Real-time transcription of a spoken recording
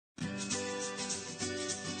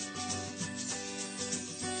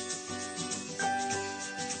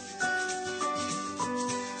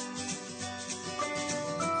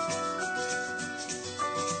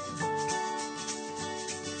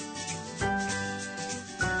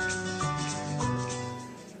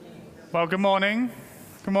Well, good morning.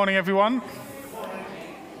 Good morning, everyone.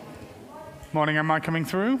 Morning, am I coming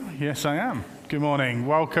through? Yes, I am. Good morning.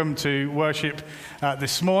 Welcome to worship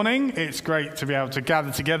this morning. It's great to be able to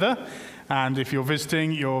gather together. And if you're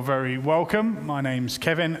visiting, you're very welcome. My name's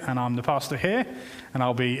Kevin, and I'm the pastor here. And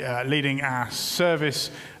I'll be leading our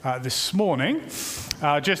service this morning.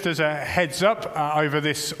 Just as a heads up, over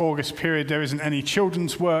this August period, there isn't any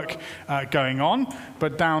children's work going on.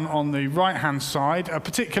 But down on the right-hand side,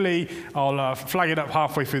 particularly, I'll flag it up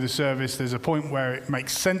halfway through the service. There's a point where it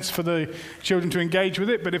makes sense for the children to engage with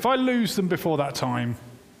it. But if I lose them before that time,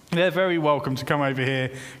 they're very welcome to come over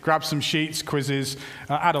here, grab some sheets, quizzes.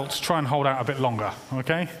 Adults, try and hold out a bit longer,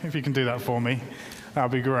 okay? If you can do that for me, that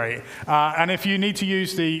would be great. And if you need to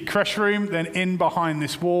use the creche room, then in behind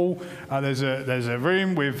this wall, there's a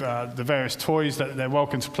room with the various toys that they're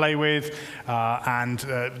welcome to play with. And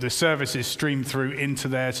the service is streamed through into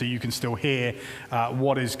there so you can still hear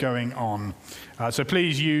what is going on. So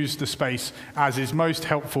please use the space as is most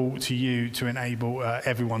helpful to you to enable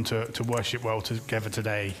everyone to worship well together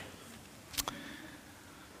today.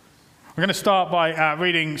 We're going to start by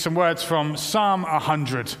reading some words from Psalm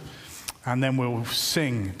 100, and then we'll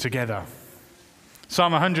sing together.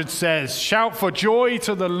 Psalm 100 says, "Shout for joy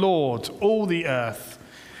to the Lord, all the earth.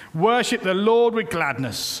 Worship the Lord with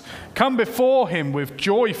gladness. Come before him with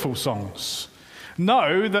joyful songs.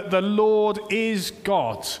 Know that the Lord is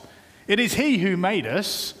God. It is he who made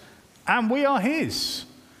us, and we are his.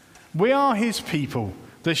 We are his people,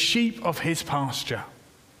 the sheep of his pasture.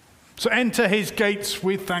 So enter his gates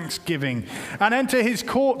with thanksgiving, and enter his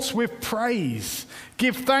courts with praise.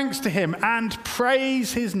 Give thanks to him and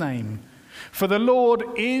praise his name. For the Lord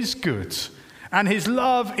is good, and his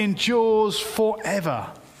love endures forever.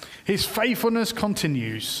 His faithfulness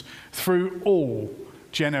continues through all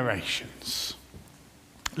generations."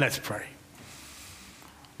 Let's pray.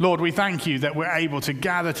 Lord, we thank you that we're able to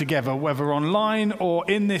gather together, whether online or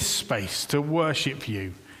in this space, to worship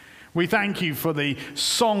you. We thank you for the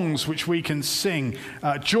songs which we can sing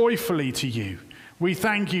joyfully to you. We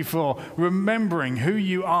thank you for remembering who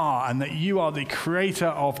you are and that you are the creator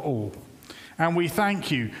of all. And we thank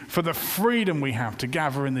you for the freedom we have to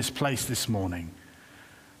gather in this place this morning.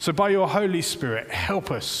 So by your Holy Spirit, help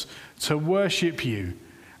us to worship you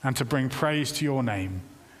and to bring praise to your name.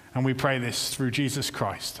 And we pray this through Jesus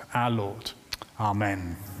Christ, our Lord.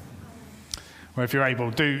 Amen. Well, if you're able,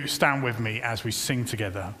 do stand with me as we sing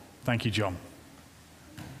together. Thank you, John.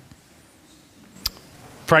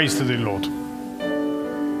 Praise to the Lord.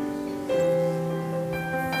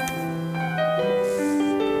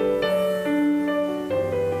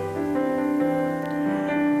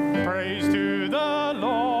 Praise to the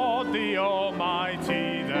Lord, the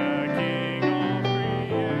Almighty, the King of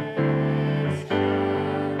creation.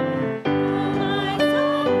 My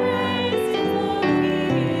soul praise him, for he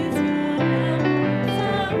is my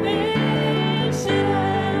salvation.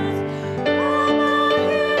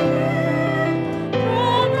 Come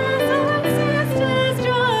on, brothers and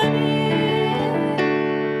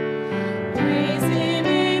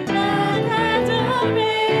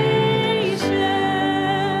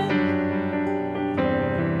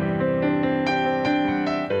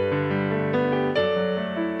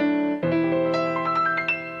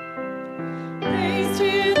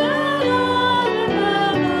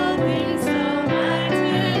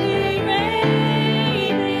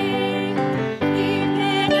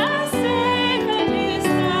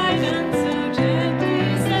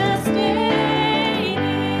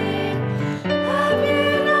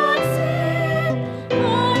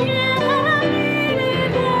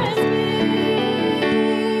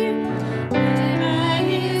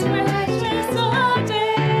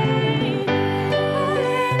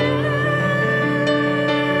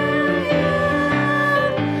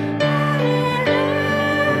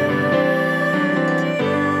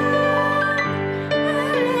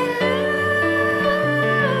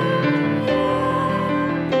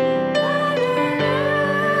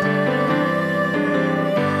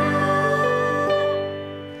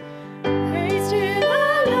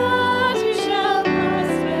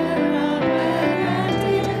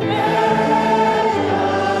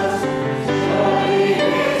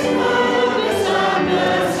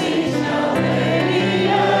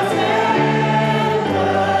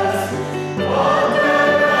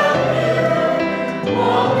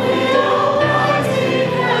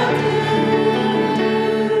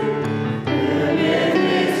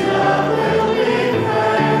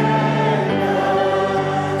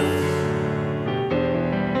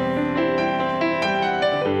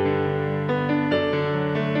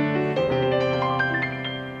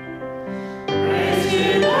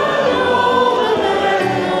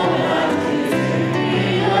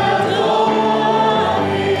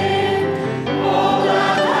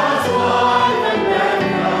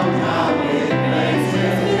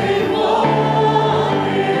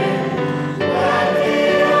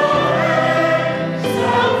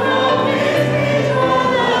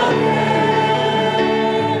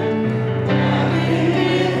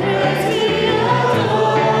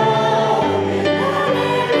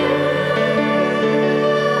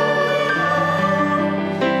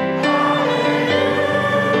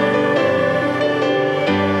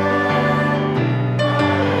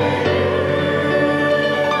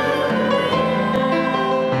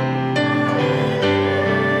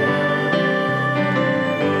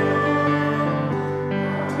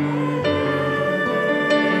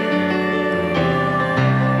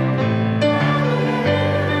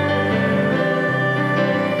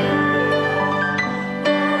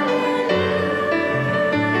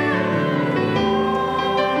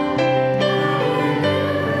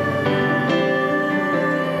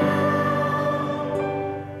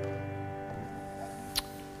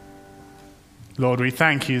Lord, we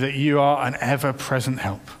thank you that you are an ever-present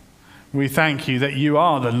help. We thank you that you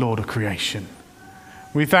are the Lord of creation.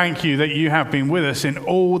 We thank you that you have been with us in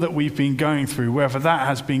all that we've been going through, whether that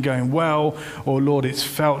has been going well or, Lord, it's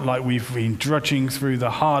felt like we've been drudging through the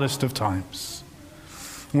hardest of times.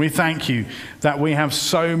 We thank you that we have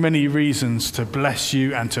so many reasons to bless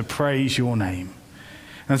you and to praise your name.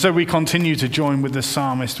 And so we continue to join with the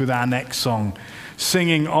psalmist with our next song,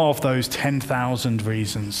 singing of those 10,000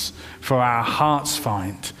 reasons for our hearts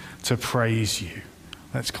find to praise you.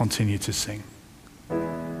 Let's continue to sing.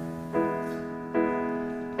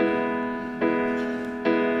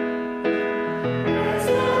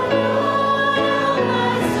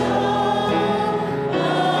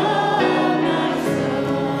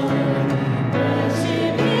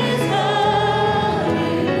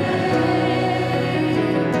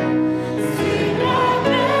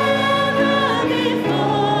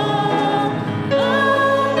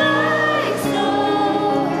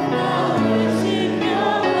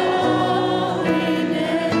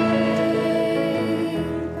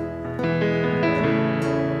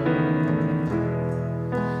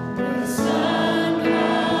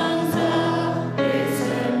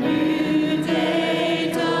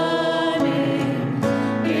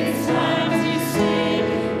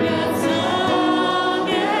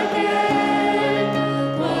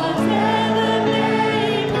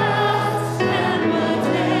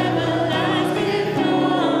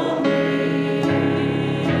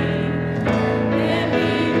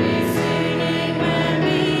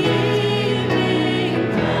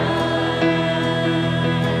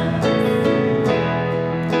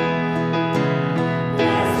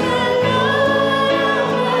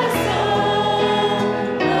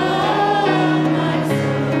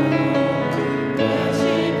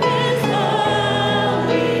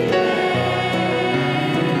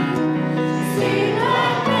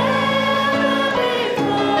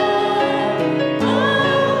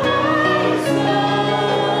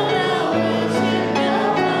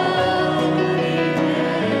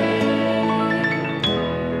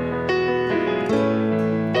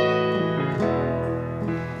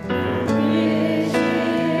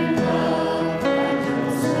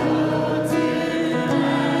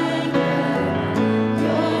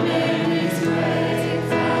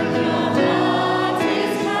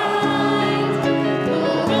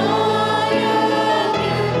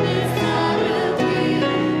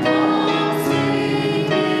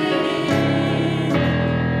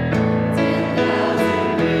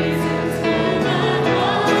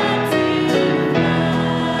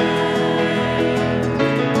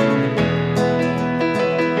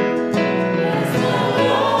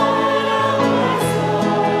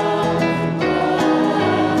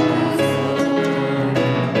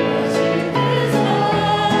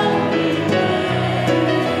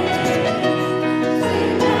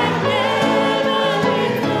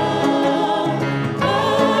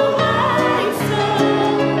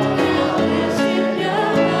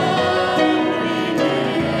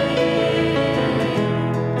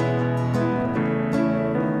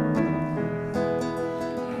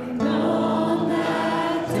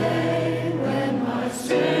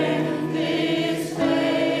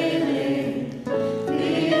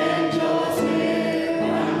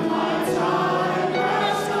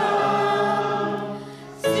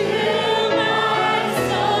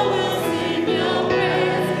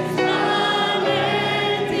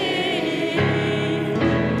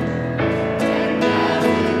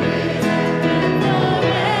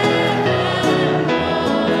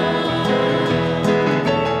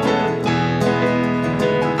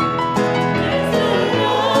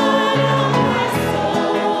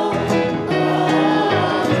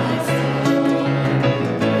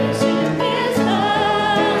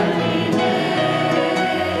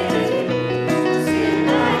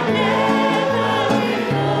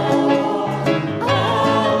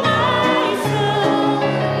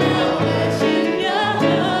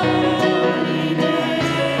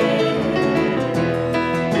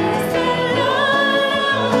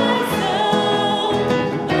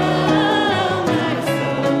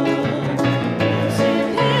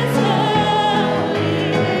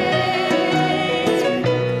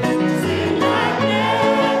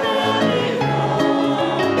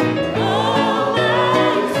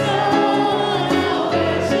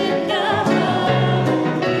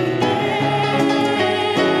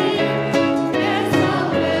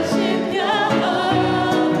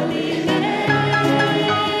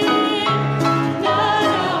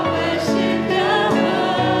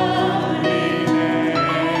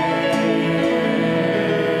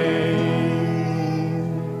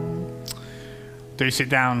 Do sit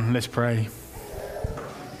down, let's pray.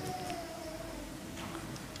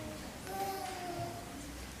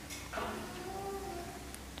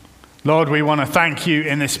 Lord, we want to thank you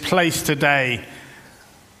in this place today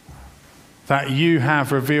that you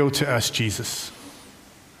have revealed to us Jesus.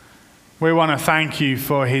 We want to thank you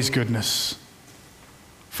for his goodness,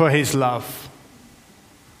 for his love,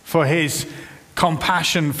 for his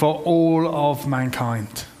compassion for all of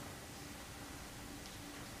mankind.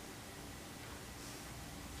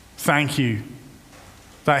 Thank you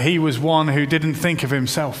that he was one who didn't think of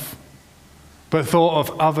himself, but thought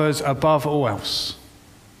of others above all else,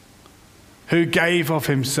 who gave of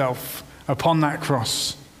himself upon that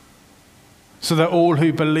cross so that all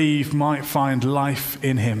who believe might find life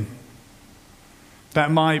in him,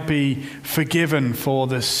 that might be forgiven for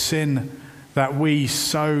the sin that we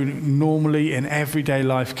so normally in everyday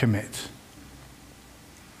life commit.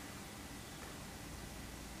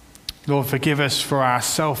 Lord, forgive us for our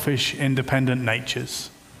selfish, independent natures,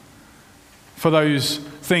 for those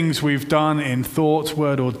things we've done in thought,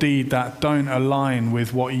 word, or deed that don't align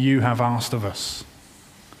with what you have asked of us.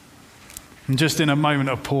 And just in a moment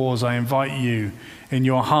of pause, I invite you in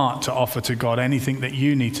your heart to offer to God anything that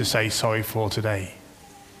you need to say sorry for today.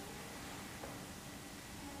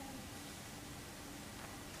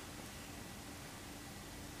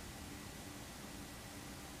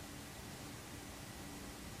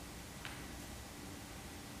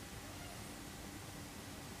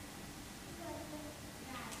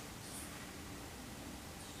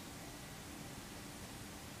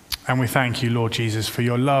 And we thank you, Lord Jesus, for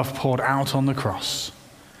your love poured out on the cross,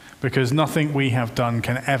 because nothing we have done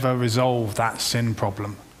can ever resolve that sin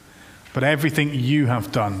problem. But everything you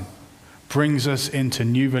have done brings us into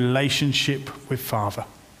new relationship with Father,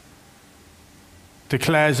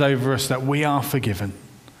 declares over us that we are forgiven,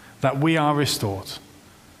 that we are restored,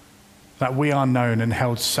 that we are known and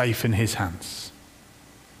held safe in his hands.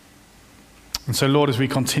 And so, Lord, as we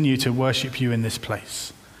continue to worship you in this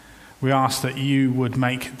place, we ask that you would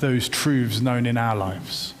make those truths known in our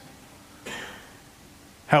lives.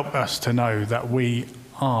 Help us to know that we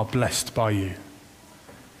are blessed by you.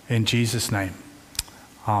 In Jesus' name,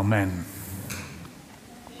 amen.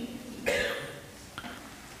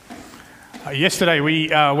 Yesterday we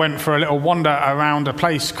went for a little wander around a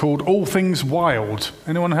place called All Things Wild.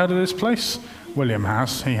 Anyone heard of this place? William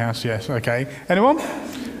has. He has, yes. Okay. Anyone?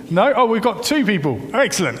 No? Oh, we've got two people.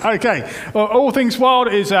 Excellent. Okay. All Things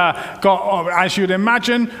Wild is got, as you'd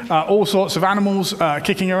imagine, all sorts of animals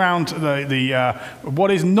kicking around the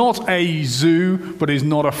what is not a zoo, but is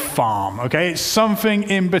not a farm. Okay, it's something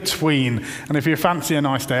in between. And if you fancy a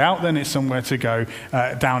nice day out, then it's somewhere to go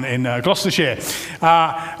down in Gloucestershire.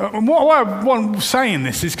 What I want saying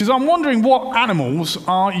this is because I'm wondering what animals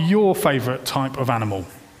are your favourite type of animal.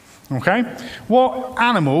 Okay, what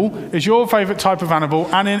animal is your favourite type of animal,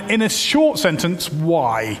 and in a short sentence,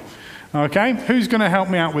 why? Okay, who's going to help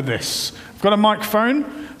me out with this? I've got a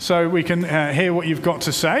microphone, so we can hear what you've got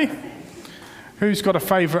to say. Who's got a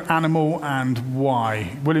favourite animal and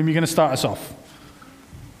why? William, you're going to start us off.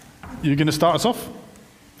 You're going to start us off?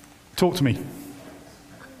 Talk to me.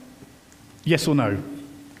 Yes or no?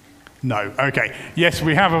 No. Okay. Yes,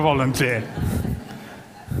 we have a volunteer.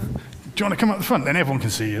 Do you want to come up the front? Then everyone can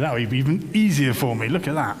see you. That would be even easier for me. Look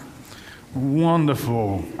at that.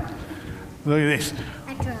 Wonderful. Look at this.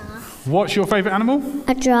 A giraffe. What's your favourite animal?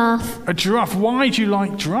 A giraffe. A giraffe. Why do you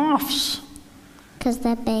like giraffes? Because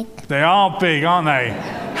they're big. They are big, aren't they?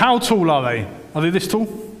 How tall are they? Are they this tall?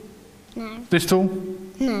 No. This tall?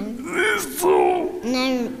 No. This tall?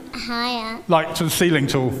 No, higher. Like to the ceiling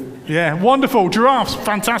tall. Yeah, wonderful. Giraffes.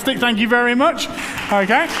 Fantastic. Thank you very much.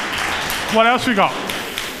 Okay. What else we got?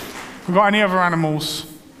 We got any other animals?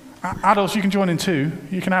 Adults, you can join in too.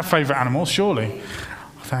 You can have favourite animals, surely.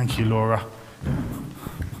 Thank you, Laura.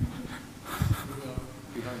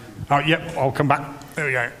 Oh, yep, I'll come back. There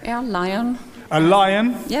we go. Yeah, lion. A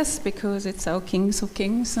lion. Yes, because it's our Kings of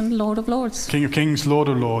Kings and Lord of Lords. King of Kings, Lord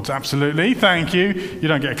of Lords, absolutely. Thank you. You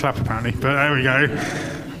don't get a clap apparently, but there we go.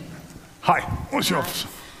 Hi, what's yours?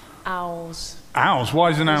 Owls. Owls, why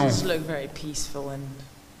is an They owl? just look very peaceful and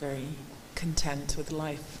very content with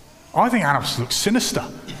life. I think owls look sinister.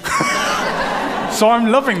 So I'm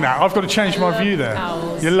loving that. I've got to change my view there.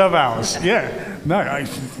 Owls. You love owls? Yeah. No, I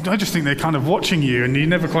just think they're kind of watching you and you're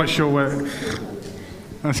never quite sure where...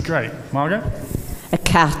 That's great. Margaret? A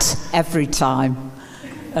cat every time.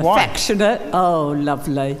 Why? Affectionate. Oh,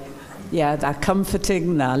 lovely. Yeah, they're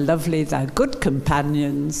comforting, they're lovely, they're good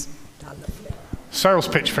companions. They're lovely. Sales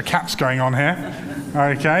pitch for cats going on here.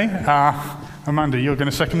 Okay. Amanda, you're going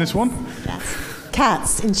to second this one?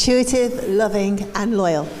 Cats, intuitive, loving and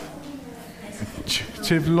loyal.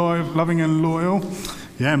 Intuitive, loyal, loving and loyal.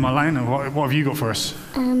 Yeah, Marlene, what have you got for us?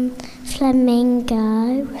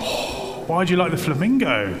 Flamingo. Why do you like the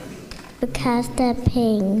flamingo? Because they're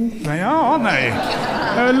pink. They are, aren't they?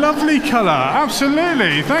 A lovely colour,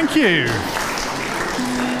 absolutely. Thank you.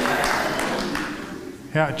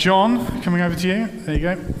 Yeah, John, coming over to you. There you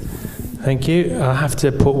go. Thank you. I'll have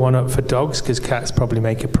to put one up for dogs because cats probably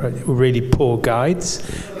make really poor guides.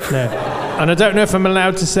 No. And I don't know if I'm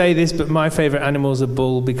allowed to say this, but my favourite animal is a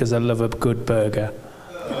bull because I love a good burger.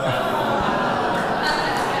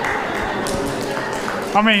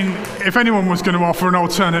 I mean, if anyone was going to offer an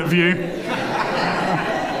alternate view,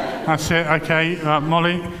 that's it. Okay,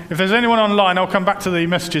 Molly. If there's anyone online, I'll come back to the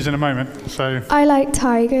messages in a moment. So, I like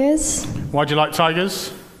tigers. why do you like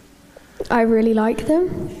tigers? I really like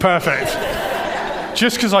them. Perfect.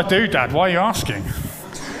 Just because I do, Dad. Why are you asking?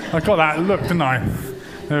 I got that look, didn't I?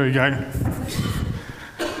 There we go.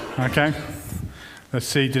 Okay. Let's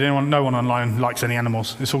see. No one online likes any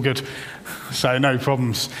animals? It's all good. So no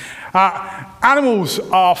problems. Animals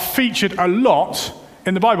are featured a lot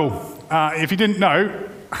in the Bible. If you didn't know,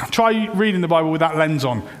 try reading the Bible with that lens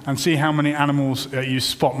on and see how many animals you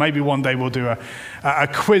spot. Maybe one day we'll do a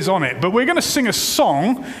quiz on it. But we're going to sing a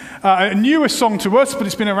song, a newer song to us, but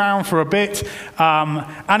it's been around for a bit.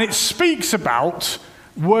 And it speaks about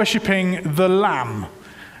worshipping the Lamb.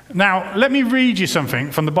 Now, let me read you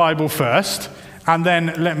something from the Bible first, and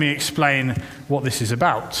then let me explain what this is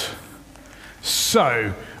about.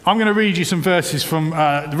 So, I'm going to read you some verses from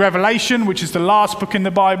Revelation, which is the last book in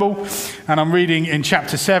the Bible, and I'm reading in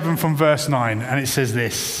chapter 7 from verse 9, and it says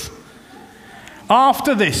this.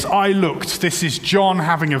 After this I looked, this is John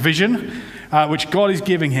having a vision, which God is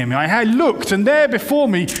giving him. I looked, and there before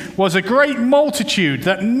me was a great multitude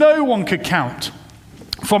that no one could count,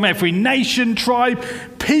 from every nation, tribe,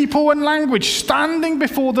 people, and language, standing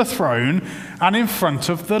before the throne and in front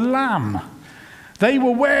of the Lamb. They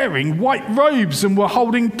were wearing white robes and were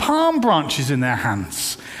holding palm branches in their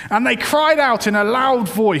hands. And they cried out in a loud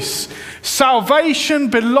voice, "Salvation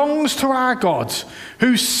belongs to our God,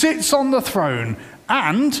 who sits on the throne,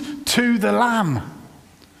 and to the Lamb."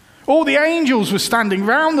 All the angels were standing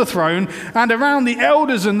round the throne and around the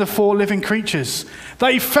elders and the 4 living creatures.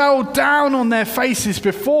 They fell down on their faces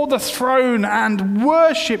before the throne and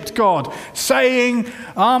worshipped God, saying,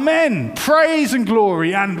 "Amen, praise and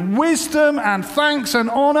glory and wisdom and thanks and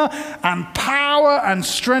honor and power and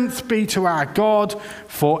strength be to our God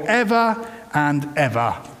forever and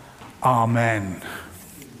ever. Amen."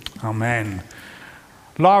 Amen.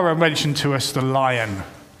 Lara mentioned to us the lion.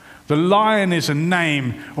 The lion is a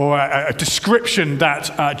name or a description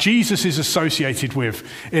that Jesus is associated with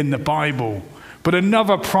in the Bible. But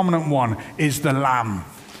another prominent one is the lamb.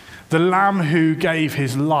 The lamb who gave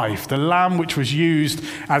his life. The lamb which was used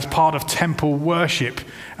as part of temple worship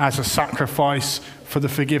as a sacrifice for the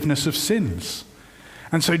forgiveness of sins.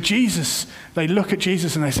 And so Jesus, they look at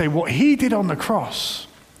Jesus and they say, what he did on the cross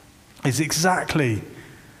is exactly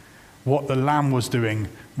what the lamb was doing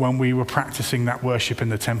when we were practicing that worship in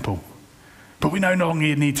the temple. But we no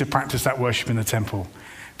longer need to practice that worship in the temple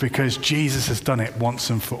because Jesus has done it once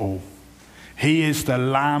and for all. He is the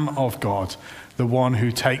Lamb of God, the one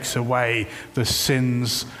who takes away the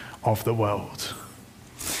sins of the world.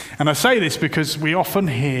 And I say this because we often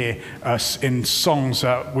hear us in songs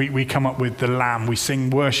that we come up with the Lamb. We sing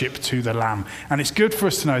worship to the Lamb. And it's good for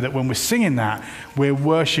us to know that when we're singing that, we're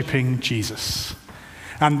worshiping Jesus.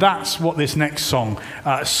 And that's what this next song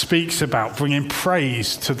speaks about, bringing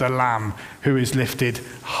praise to the Lamb who is lifted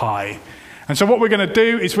high. And so what we're going to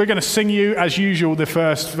do is we're going to sing you, as usual, the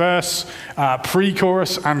first verse,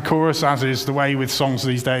 pre-chorus and chorus, as is the way with songs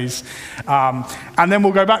these days. And then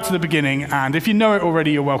we'll go back to the beginning. And if you know it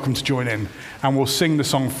already, you're welcome to join in. And we'll sing the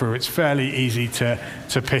song through. It's fairly easy to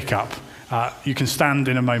pick up. You can stand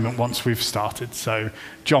in a moment once we've started. So,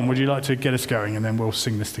 John, would you like to get us going? And then we'll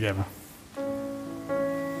sing this together.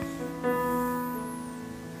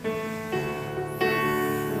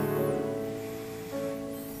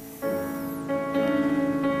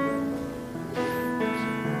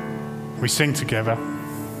 We sing together.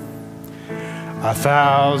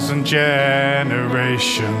 1,000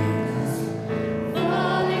 generations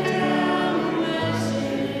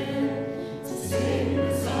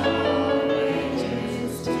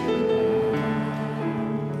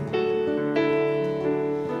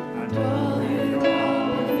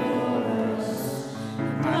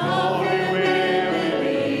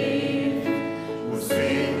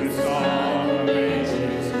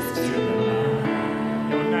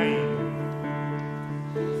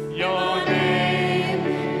Your name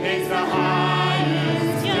is the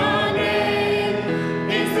highest. Your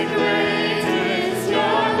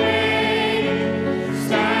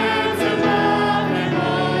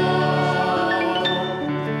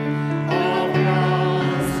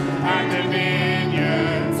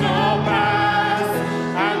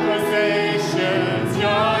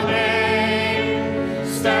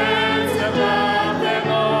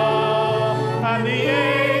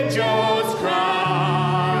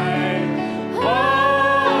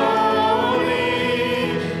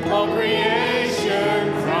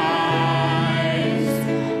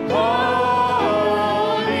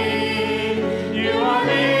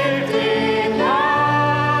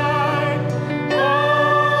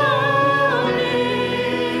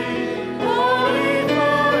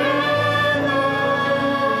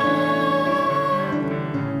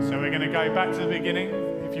back to the beginning,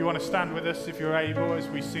 if you want to stand with us, if you're able, as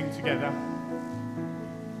we sing together.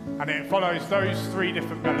 And it follows those 3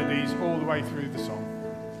 different melodies all the way through the song.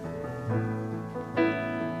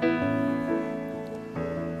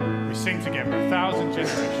 We sing together, 1,000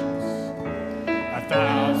 generations.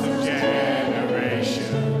 1,000 generations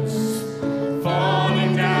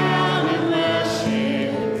falling down in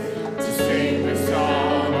worship to sing the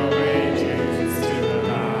song of ages to the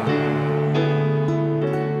Lamb.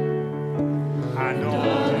 And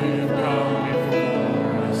all who've come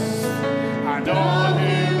before us, and all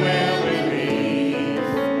who will believe,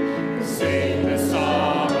 sing the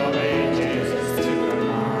song of ages to the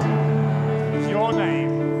Lamb. Your name.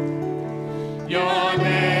 Your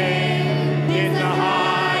name is the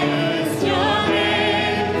highest. Your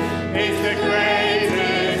name is the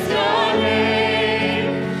greatest. Your name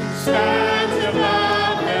stands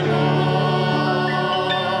above them all.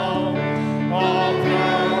 All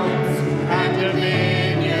thrones and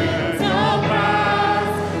dominions, all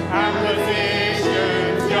powers and positions.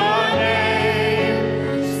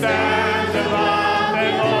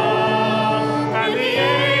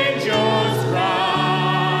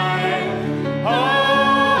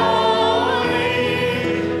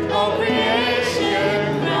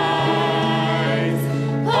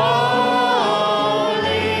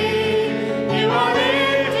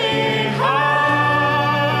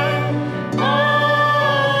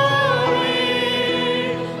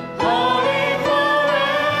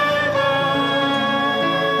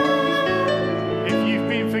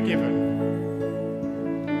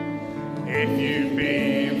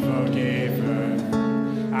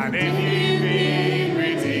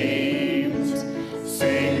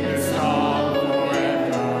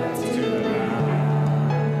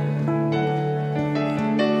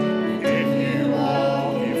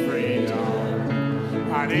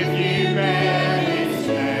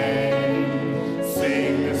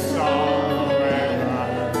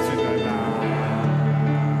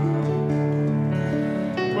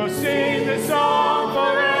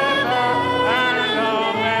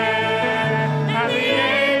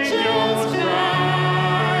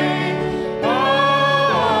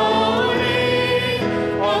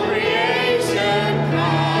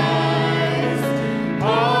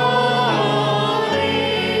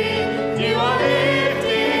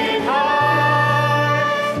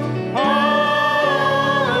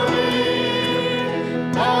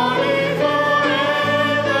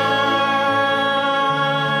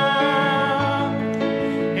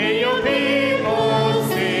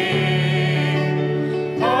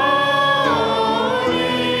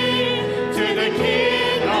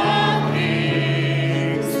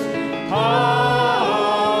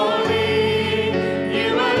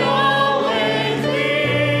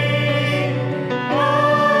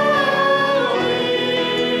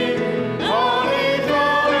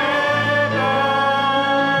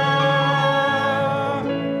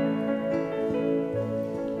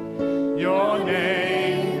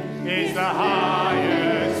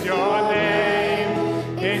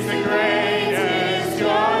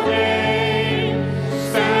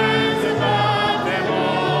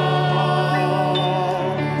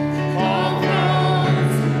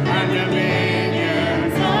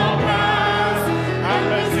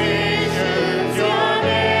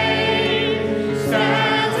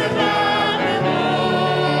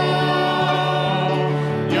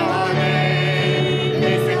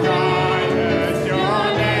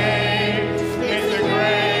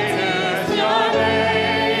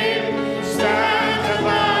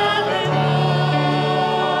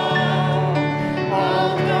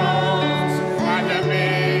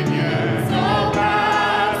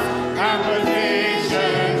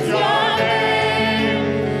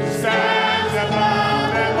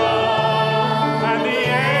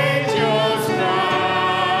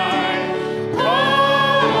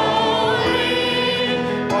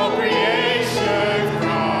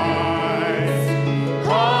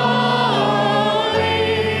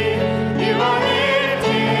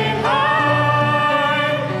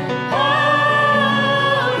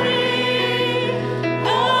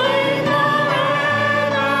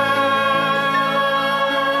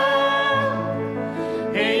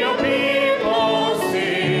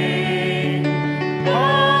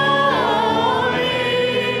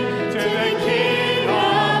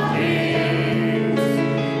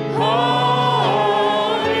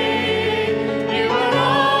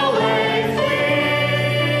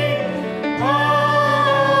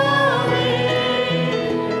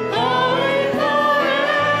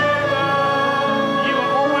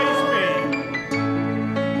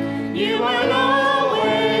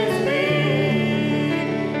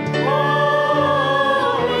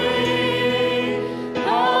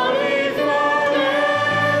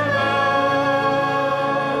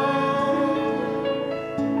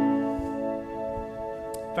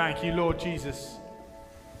 Thank you, Lord Jesus.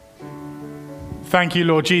 Thank you,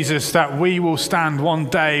 Lord Jesus, that we will stand one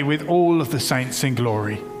day with all of the saints in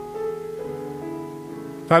glory.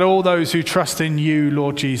 That all those who trust in you,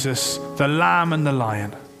 Lord Jesus, the Lamb and the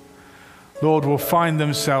Lion, Lord, will find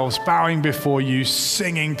themselves bowing before you,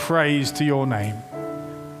 singing praise to your name.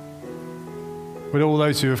 With all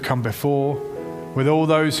those who have come before, with all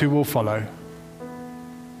those who will follow.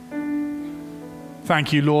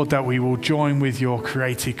 Thank you, Lord, that we will join with your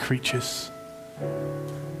created creatures.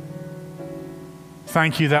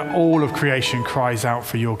 Thank you that all of creation cries out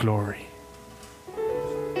for your glory.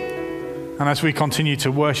 And as we continue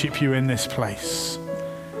to worship you in this place,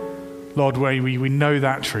 Lord, we know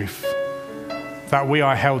that truth, that we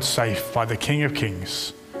are held safe by the King of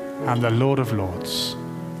Kings and the Lord of Lords,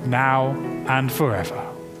 now and forever.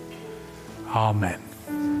 Amen.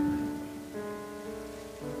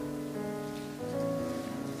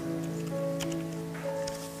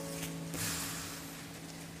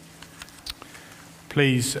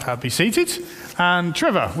 Please be seated. And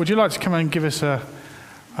Trevor, would you like to come and give us I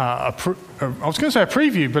was going to say a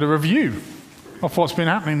preview, but a review of what's been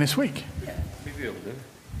happening this week? Yeah, review will do.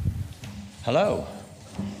 Hello.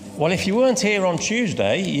 Well, if you weren't here on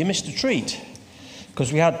Tuesday, you missed a treat,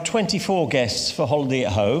 because we had 24 guests for Holiday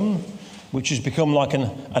at Home, which has become like an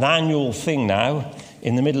annual thing now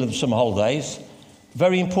in the middle of the summer holidays.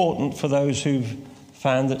 Very important for those who've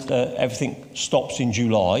found that everything stops in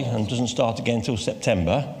July and doesn't start again until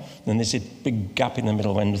September. Then there's a big gap in the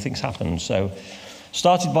middle when things happen. So,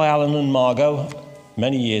 started by Alan and Margot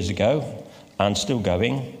many years ago and still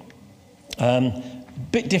going.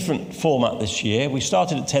 Bit different format this year. We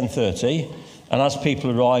started at 10:30, and as people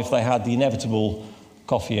arrived, they had the inevitable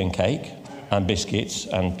coffee and cake and biscuits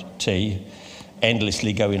and tea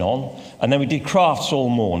endlessly going on. And then we did crafts all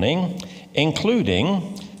morning,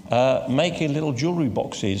 including making little jewellery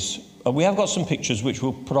boxes. We have got some pictures which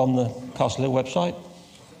we'll put on the Castle Hill website.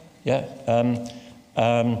 Yeah.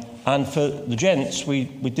 And for the gents, we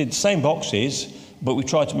did the same boxes, but we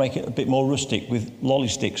tried to make it a bit more rustic with lolly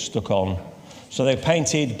sticks stuck on. So they're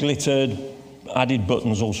painted, glittered, added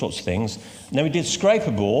buttons, all sorts of things. And then we did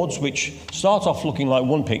scraper boards, which start off looking like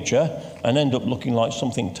one picture and end up looking like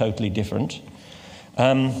something totally different.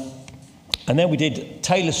 And then we did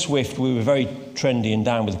Taylor Swift. We were very trendy and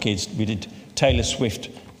down with the kids. We did Taylor Swift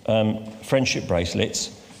friendship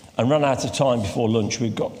bracelets and ran out of time before lunch.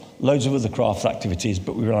 We've got loads of other craft activities,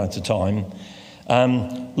 but we ran out of time.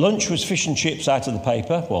 Lunch was fish and chips out of the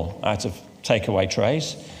paper, well, out of takeaway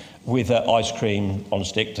trays, with ice cream on a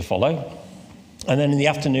stick to follow. And then in the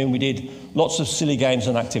afternoon, we did lots of silly games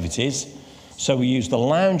and activities. So we used the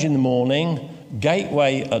lounge in the morning,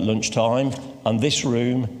 Gateway at lunchtime, and this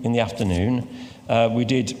room in the afternoon. We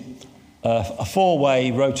did a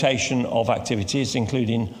four-way rotation of activities,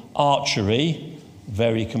 including archery,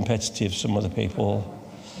 very competitive, some of the people.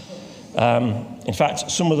 In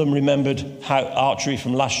fact, some of them remembered how archery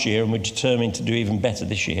from last year and were determined to do even better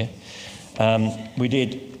this year. We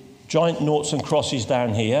did giant noughts and crosses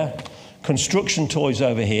down here, construction toys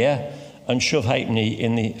over here, and shove halfpenny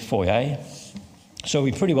in the foyer. So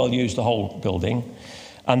we pretty well used the whole building.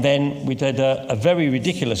 And then we did a very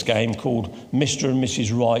ridiculous game called Mr. and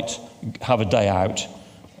Mrs. Wright Have a Day Out,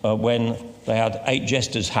 when they had 8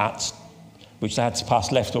 jesters' hats, which they had to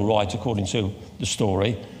pass left or right according to the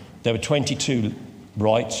story. There were 22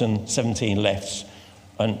 rights and 17 lefts.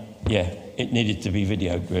 And yeah, it needed to be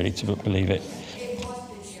videoed really to believe it.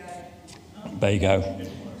 There you go.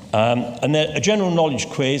 And then a general knowledge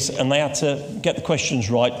quiz, and they had to get the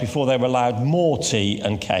questions right before they were allowed more tea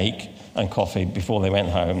and cake and coffee before they went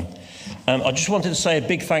home. I just wanted to say a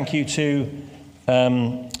big thank you to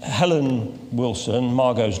Helen Wilson,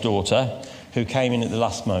 Margot's daughter, who came in at the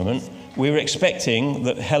last moment. We were expecting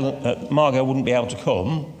that Margot wouldn't be able to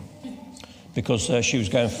come because she was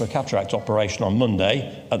going for a cataract operation on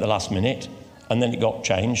Monday at the last minute, and then it got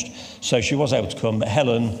changed. So she was able to come, but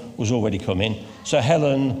Helen was already coming. So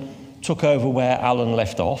Helen took over where Alan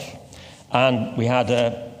left off, and we had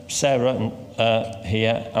Sarah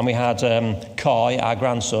here, and we had Kai, our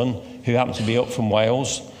grandson, who happened to be up from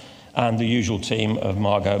Wales, and the usual team of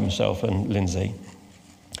Margot, myself, and Lindsay.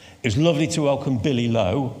 It was lovely to welcome Billy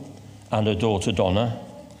Lowe and her daughter Donna,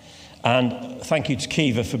 and thank you to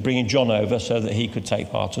Kiva for bringing John over so that he could take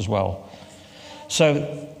part as well.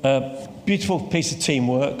 So, beautiful piece of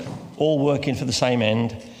teamwork, all working for the same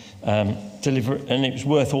end, and it was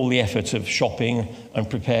worth all the effort of shopping and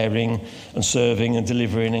preparing and serving and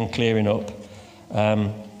delivering and clearing up.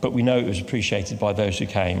 But we know it was appreciated by those who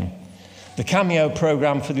came. The Cameo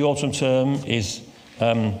programme for the autumn term is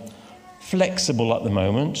flexible at the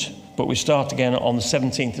moment. but we start again on the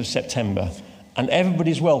 17th of September. And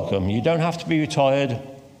everybody's welcome. You don't have to be retired.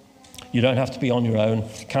 You don't have to be on your own.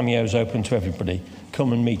 Cameo's open to everybody.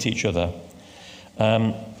 Come and meet each other.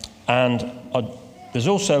 There's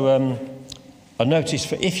also a notice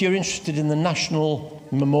for if you're interested in the National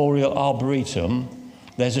Memorial Arboretum,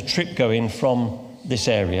 there's a trip going from this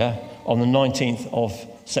area on the 19th of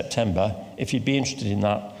September. If you'd be interested in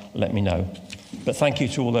that, let me know. But thank you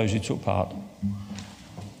to all those who took part.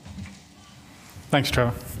 Thanks,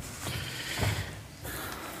 Trevor.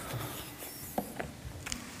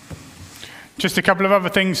 Just a couple of other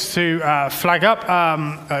things to flag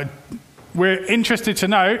up. We're interested to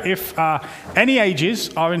know if any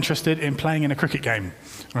ages are interested in playing in a cricket game.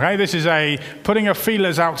 Okay, this is a putting our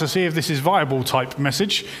feelers out to see if this is viable type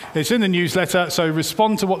message. It's in the newsletter, so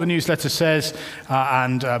respond to what the newsletter says.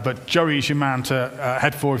 But Joey's your man to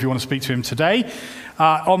head for if you want to speak to him today.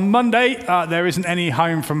 On Monday, there isn't any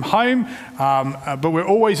home from home, but we're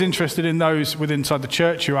always interested in those within inside the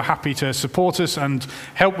church who are happy to support us and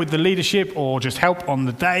help with the leadership or just help on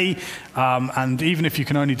the day. And even if you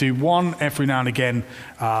can only do one every now and again,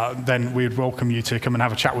 then we'd welcome you to come and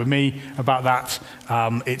have a chat with me about that.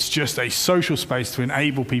 It's just a social space to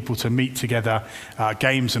enable people to meet together,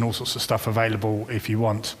 games and all sorts of stuff available if you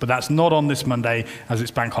want. But that's not on this Monday as it's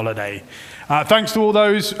bank holiday. Thanks to all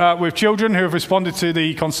those with children who have responded to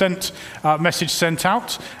the consent message sent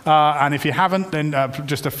out. And if you haven't, then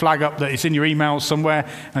just a flag up that it's in your emails somewhere.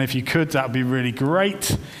 And if you could, that would be really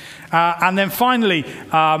great. And then finally,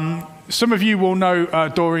 some of you will know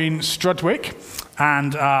Doreen Strudwick.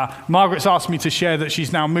 And Margaret's asked me to share that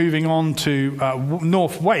she's now moving on to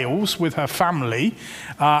North Wales with her family.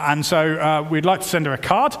 And so we'd like to send her a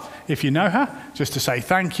card, if you know her, just to say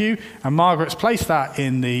thank you. And Margaret's placed that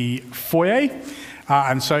in the foyer.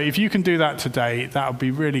 And so if you can do that today, that would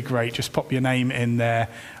be really great. Just pop your name in there.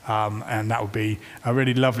 And that would be a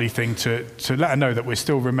really lovely thing to let her know that we're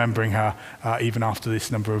still remembering her even after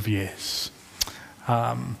this number of years.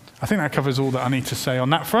 I think that covers all that I need to say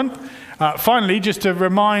on that front. Finally, just to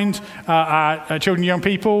remind our children and young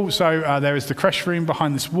people, so there is the creche room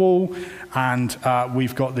behind this wall, and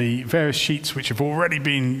we've got the various sheets which have already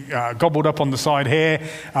been gobbled up on the side here,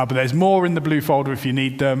 but there's more in the blue folder if you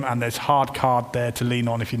need them, and there's hard card there to lean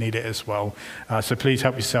on if you need it as well. So please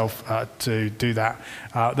help yourself to do that.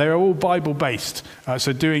 They are all Bible-based,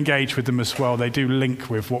 so do engage with them as well. They do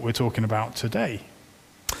link with what we're talking about today.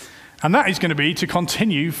 And that is going to be to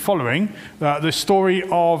continue following the story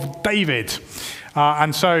of David.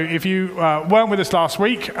 And so if you weren't with us last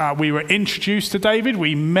week, we were introduced to David.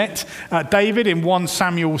 We met David in 1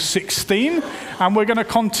 Samuel 16. And we're going to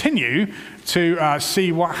continue to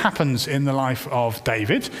see what happens in the life of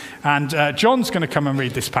David. And John's going to come and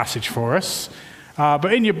read this passage for us.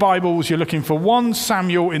 But in your Bibles, you're looking for 1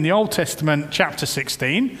 Samuel in the Old Testament, chapter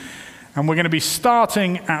 16. And we're going to be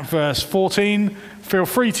starting at verse 14. Feel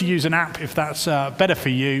free to use an app if that's better for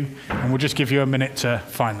you, and we'll just give you a minute to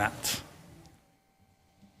find that.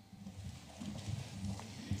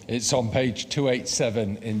 It's on page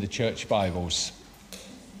 287 in the church Bibles.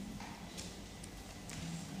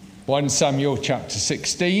 1 Samuel chapter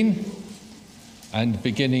 16, and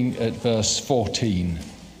beginning at verse 14.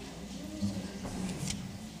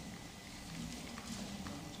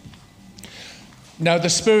 Now the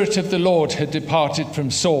Spirit of the Lord had departed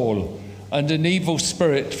from Saul, and an evil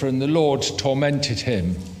spirit from the Lord tormented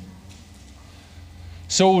him.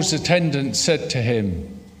 Saul's attendant said to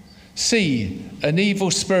him, "See, an evil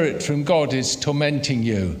spirit from God is tormenting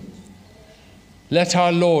you. Let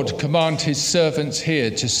our Lord command his servants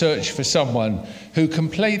here to search for someone who can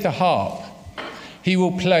play the harp. He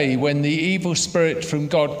will play when the evil spirit from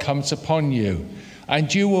God comes upon you,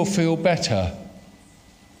 and you will feel better."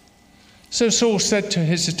 So Saul said to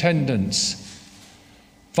his attendants,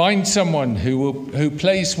 "Find someone who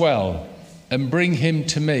plays well and bring him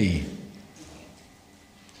to me."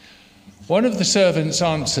 One of the servants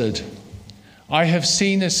answered, "I have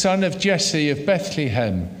seen a son of Jesse of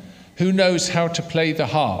Bethlehem who knows how to play the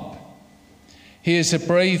harp. He is a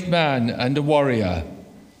brave man and a warrior.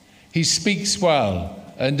 He speaks well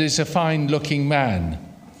and is a fine-looking man,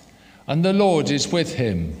 and the Lord is with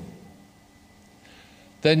him."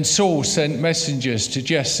 Then Saul sent messengers to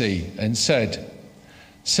Jesse and said,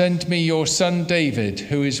 "Send me your son David,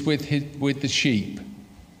 who is with the sheep."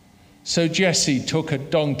 So Jesse took a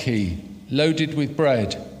donkey loaded with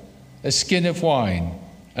bread, a skin of wine,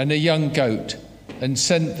 and a young goat, and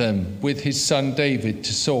sent them with his son David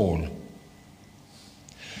to Saul.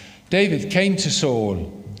 David came to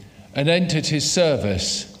Saul and entered his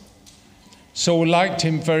service. Saul liked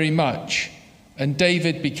him very much, and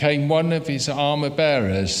David became one of his armor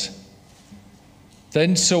bearers.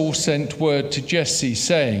 Then Saul sent word to Jesse,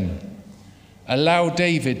 saying, "Allow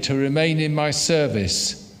David to remain in my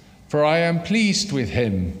service, for I am pleased with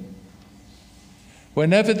him."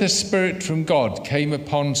 Whenever the Spirit from God came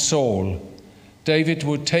upon Saul, David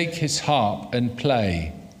would take his harp and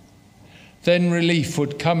play. Then relief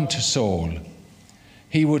would come to Saul.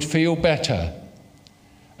 He would feel better,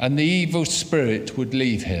 and the evil spirit would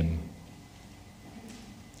leave him.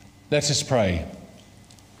 Let us pray.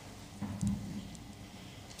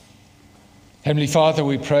 Heavenly Father,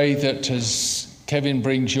 we pray that as Kevin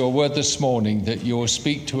brings your word this morning, that you will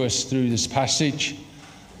speak to us through this passage,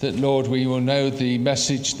 that, Lord, we will know the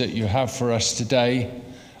message that you have for us today,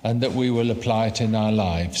 and that we will apply it in our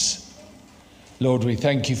lives. Lord, we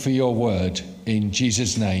thank you for your word. In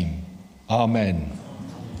Jesus' name, amen.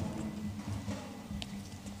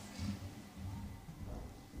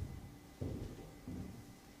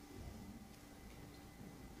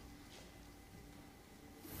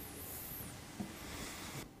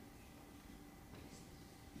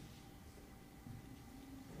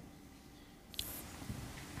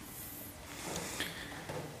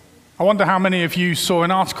 I wonder how many of you saw an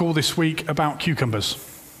article this week about cucumbers.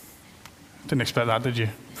 Didn't expect that, did you?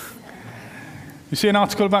 You see an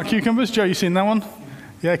article about cucumbers? Joe, you seen that one?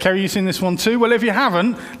 Yeah, Kerry, you seen this one too? Well, if you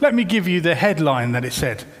haven't, let me give you the headline that it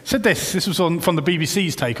said. It said this was from the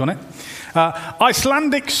BBC's take on it.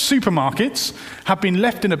 Icelandic supermarkets have been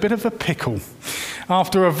left in a bit of a pickle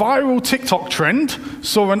after a viral TikTok trend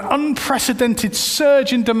saw an unprecedented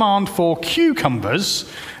surge in demand for cucumbers,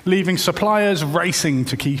 leaving suppliers racing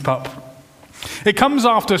to keep up. It comes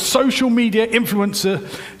after social media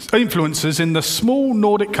influencers in the small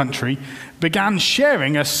Nordic country began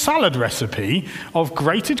sharing a salad recipe of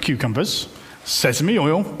grated cucumbers, sesame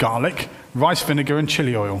oil, garlic, rice vinegar, and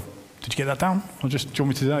chili oil. Did you get that down? Or do you want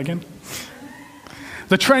me to do that again?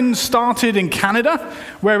 The trend started in Canada,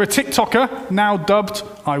 where a TikToker, now dubbed,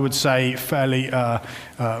 I would say fairly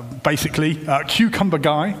basically, Cucumber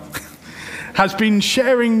Guy, has been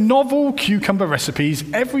sharing novel cucumber recipes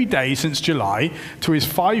every day since July to his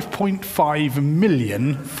 5.5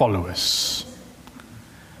 million followers.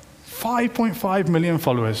 5.5 million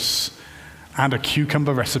followers and a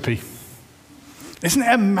cucumber recipe. Isn't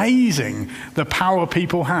it amazing the power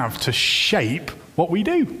people have to shape what we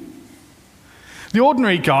do? The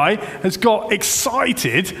ordinary guy has got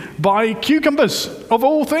excited by cucumbers, of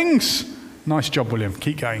all things. Nice job, William.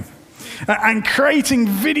 Keep going. And creating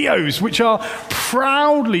videos which are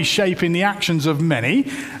proudly shaping the actions of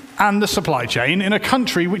many and the supply chain in a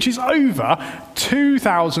country which is over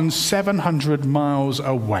 2,700 miles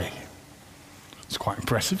away. It's quite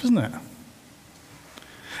impressive, isn't it?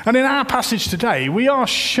 And in our passage today, we are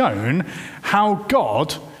shown how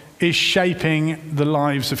God is shaping the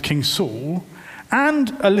lives of King Saul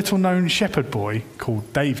and a little-known shepherd boy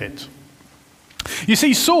called David. You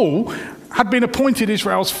see, Saul had been appointed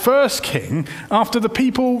Israel's first king after the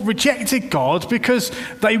people rejected God because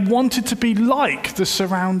they wanted to be like the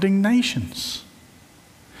surrounding nations.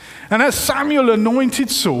 And as Samuel anointed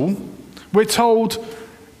Saul, we're told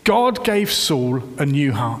God gave Saul a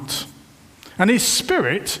new heart, and his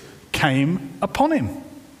spirit came upon him.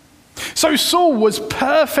 So Saul was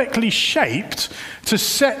perfectly shaped to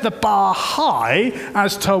set the bar high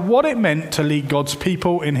as to what it meant to lead God's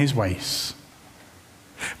people in his ways.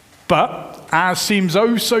 But, as seems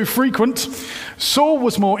oh so frequent, Saul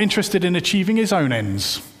was more interested in achieving his own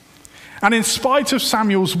ends. And in spite of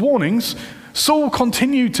Samuel's warnings, Saul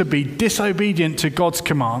continued to be disobedient to God's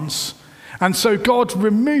commands. And so God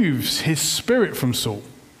removes his spirit from Saul,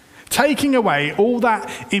 taking away all that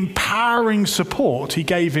empowering support he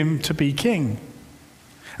gave him to be king.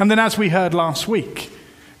 And then, as we heard last week,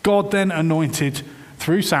 God then anointed,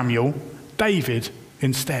 through Samuel, David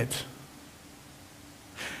instead.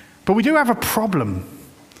 But we do have a problem.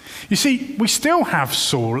 You see, we still have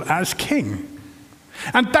Saul as king.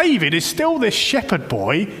 And David is still this shepherd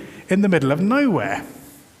boy in the middle of nowhere.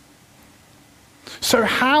 So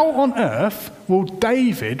how on earth will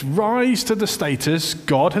David rise to the status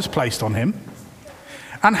God has placed on him?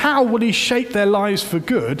 And how will he shape their lives for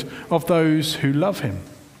good of those who love him?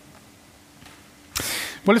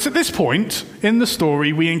 Well, it's at this point in the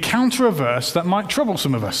story we encounter a verse that might trouble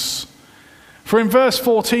some of us. For in verse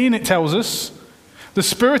 14 it tells us, "The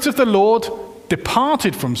Spirit of the Lord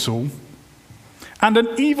departed from Saul, and an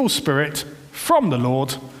evil spirit from the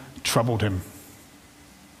Lord troubled him."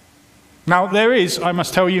 Now, there is, I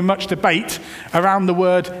must tell you, much debate around the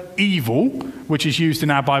word evil, which is used in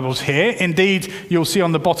our Bibles here. Indeed, you'll see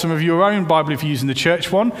on the bottom of your own Bible, if you're using the church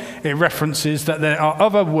one, it references that there are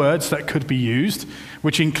other words that could be used,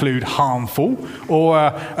 which include harmful or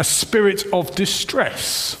a spirit of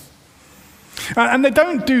distress. And they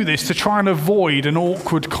don't do this to try and avoid an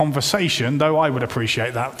awkward conversation, though I would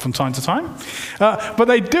appreciate that from time to time. But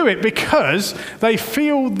they do it because they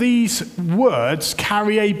feel these words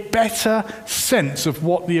carry a better sense of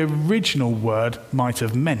what the original word might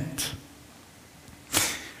have meant.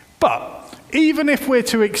 But even if we're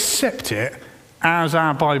to accept it as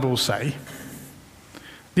our Bibles say,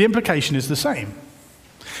 the implication is the same.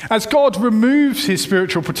 As God removes his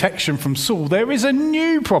spiritual protection from Saul, there is a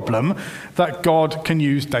new problem that God can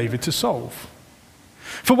use David to solve.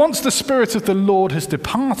 For once the Spirit of the Lord has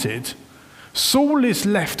departed, Saul is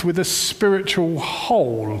left with a spiritual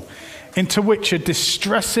hole into which a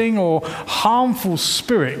distressing or harmful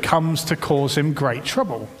spirit comes to cause him great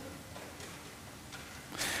trouble.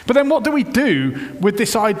 But then what do we do with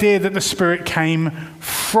this idea that the Spirit came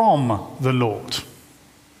from the Lord?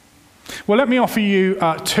 Well, let me offer you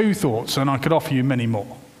two thoughts, and I could offer you many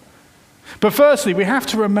more. But firstly, we have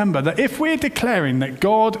to remember that if we're declaring that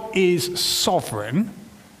God is sovereign,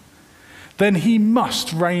 then he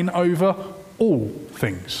must reign over all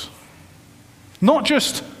things. Not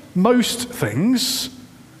just most things.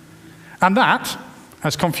 And that,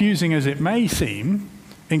 as confusing as it may seem,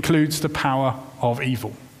 includes the power of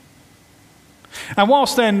evil. And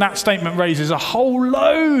whilst then that statement raises a whole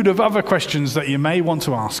load of other questions that you may want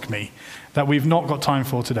to ask me that we've not got time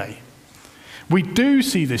for today, we do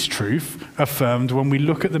see this truth affirmed when we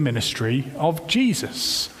look at the ministry of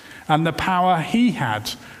Jesus and the power he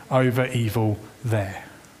had over evil there.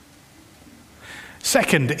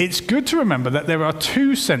 Second, it's good to remember that there are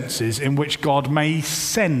two senses in which God may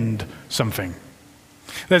send something.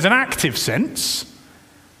 There's an active sense,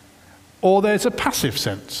 or there's a passive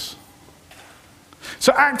sense.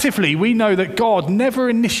 So actively, we know that God never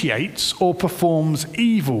initiates or performs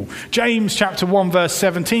evil. James chapter 1 verse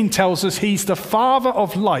 17 tells us he's the Father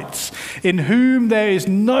of lights, in whom there is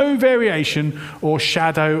no variation or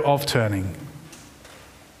shadow of turning.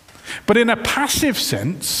 But in a passive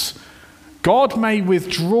sense, God may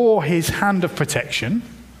withdraw his hand of protection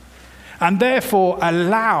and therefore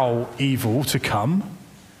allow evil to come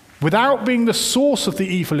without being the source of the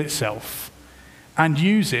evil itself and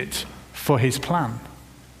use it for his plan.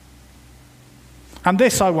 And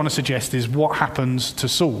this, I want to suggest, is what happens to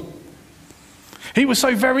Saul. He was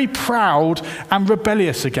so very proud and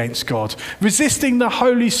rebellious against God, resisting the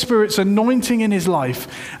Holy Spirit's anointing in his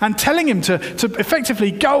life and telling him to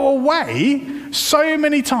effectively go away so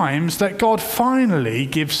many times that God finally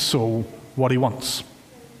gives Saul what he wants.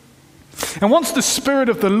 And once the Spirit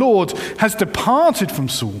of the Lord has departed from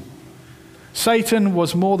Saul, Satan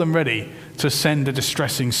was more than ready to send a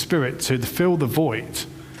distressing spirit to fill the void.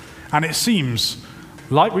 And it seems,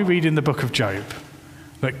 like we read in the book of Job,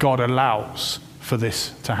 that God allows for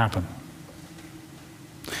this to happen.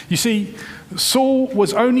 You see, Saul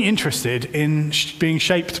was only interested in being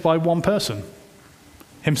shaped by one person,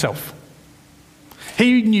 himself.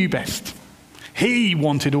 He knew best. He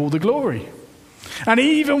wanted all the glory. And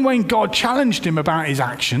even when God challenged him about his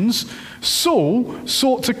actions, Saul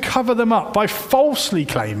sought to cover them up by falsely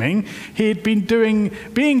claiming he had been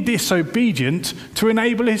being disobedient to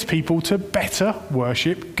enable his people to better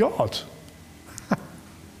worship God.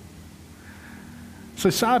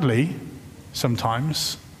 So sadly,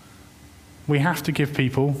 sometimes we have to give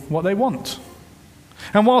people what they want.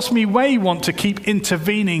 And whilst we may want to keep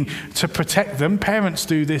intervening to protect them, parents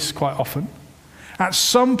do this quite often. At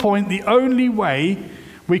some point, the only way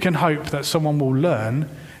we can hope that someone will learn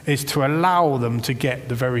is to allow them to get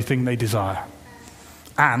the very thing they desire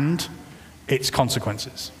and its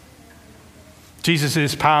consequences.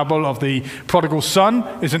 Jesus' parable of the prodigal son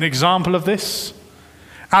is an example of this,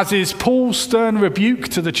 as is Paul's stern rebuke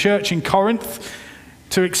to the church in Corinth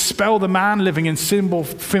to expel the man living in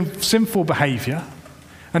sinful behavior.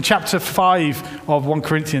 And chapter 5 of 1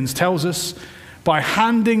 Corinthians tells us, by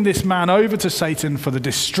handing this man over to Satan for the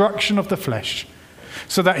destruction of the flesh,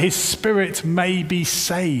 so that his spirit may be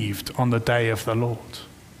saved on the day of the Lord.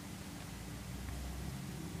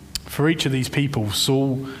 For each of these people,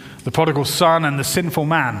 Saul, the prodigal son, and the sinful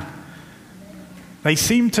man, they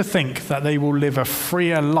seem to think that they will live a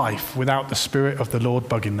freer life without the Spirit of the Lord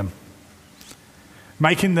bugging them,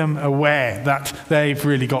 making them aware that they've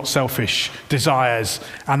really got selfish desires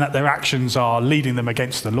and that their actions are leading them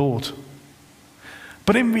against the Lord.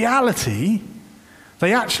 But in reality,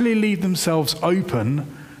 they actually leave themselves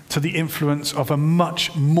open to the influence of a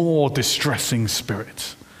much more distressing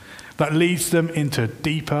spirit that leads them into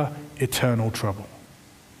deeper eternal trouble.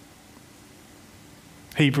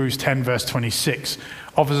 Hebrews 10 verse 26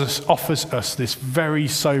 offers us this very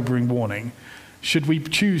sobering warning should we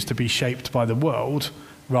choose to be shaped by the world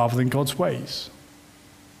rather than God's ways.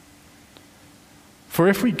 For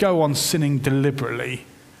if we go on sinning deliberately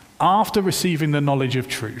after receiving the knowledge of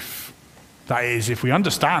truth, that is, if we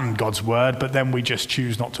understand God's word, but then we just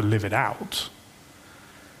choose not to live it out,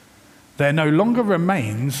 there no longer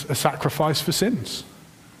remains a sacrifice for sins,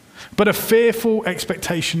 but a fearful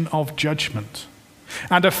expectation of judgment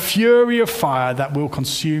and a fury of fire that will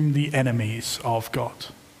consume the enemies of God.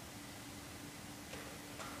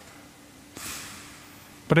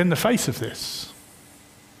 But in the face of this,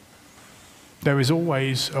 there is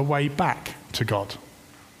always a way back to God.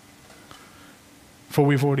 For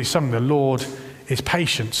we've already sung, the Lord is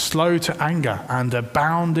patient, slow to anger, and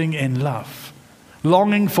abounding in love,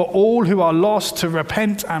 longing for all who are lost to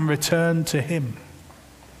repent and return to him.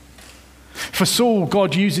 For Saul,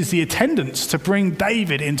 God uses the attendants to bring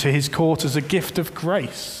David into his court as a gift of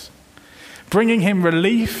grace, bringing him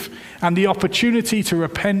relief and the opportunity to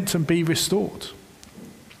repent and be restored.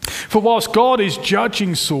 For whilst God is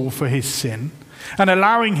judging Saul for his sin and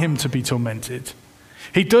allowing him to be tormented,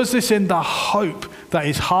 he does this in the hope that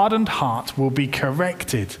his hardened heart will be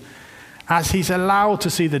corrected as he's allowed to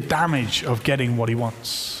see the damage of getting what he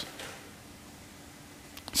wants.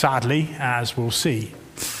 Sadly, as we'll see,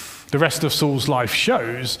 the rest of Saul's life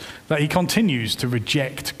shows that he continues to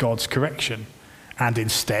reject God's correction and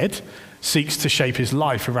instead seeks to shape his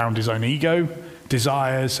life around his own ego,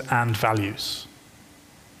 desires, and values.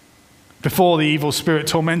 Before the evil spirit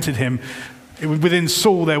tormented him, within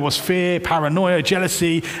Saul there was fear, paranoia,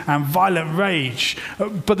 jealousy, and violent rage.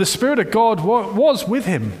 But the Spirit of God was with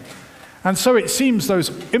him. And so it seems those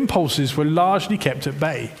impulses were largely kept at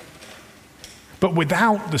bay. But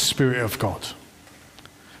without the Spirit of God,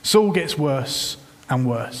 Saul gets worse and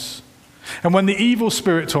worse. And when the evil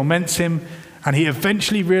spirit torments him and he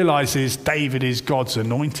eventually realizes David is God's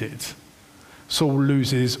anointed, Saul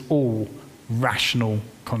loses all rational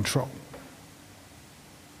control.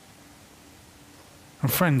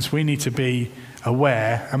 And friends, we need to be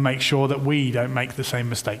aware and make sure that we don't make the same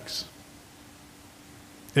mistakes.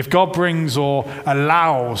 If God brings or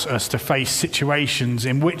allows us to face situations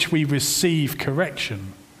in which we receive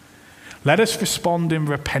correction, let us respond in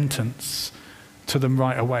repentance to them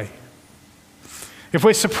right away. If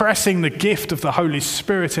we're suppressing the gift of the Holy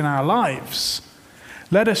Spirit in our lives,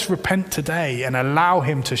 let us repent today and allow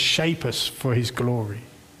him to shape us for his glory.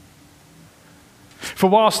 For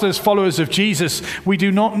whilst as followers of Jesus, we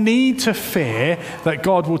do not need to fear that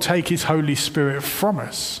God will take his Holy Spirit from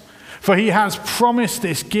us. For he has promised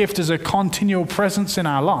this gift as a continual presence in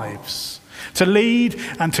our lives, to lead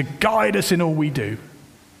and to guide us in all we do.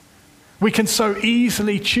 We can so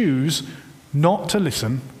easily choose not to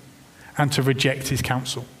listen and to reject his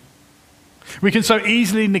counsel. We can so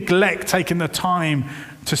easily neglect taking the time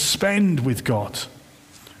to spend with God,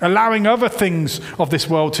 allowing other things of this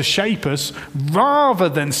world to shape us rather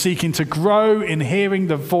than seeking to grow in hearing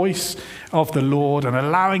the voice of the Lord and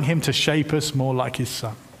allowing him to shape us more like his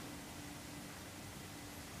Son.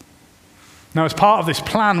 Now, as part of this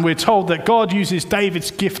plan, we're told that God uses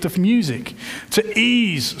David's gift of music to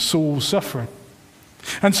ease Saul's suffering.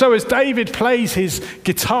 And so as David plays his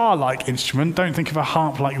guitar-like instrument, don't think of a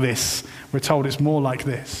harp like this, we're told it's more like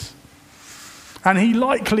this, and he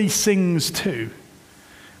likely sings too,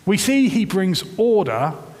 we see he brings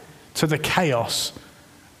order to the chaos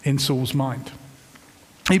in Saul's mind.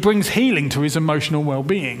 He brings healing to his emotional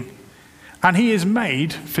well-being, and he is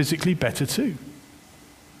made physically better too.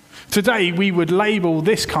 Today, we would label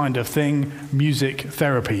this kind of thing music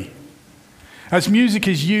therapy, as music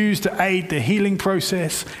is used to aid the healing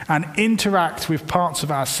process and interact with parts of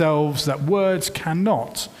ourselves that words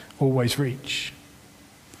cannot always reach.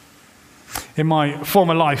 In my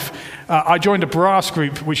former life, I joined a brass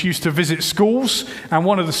group which used to visit schools, and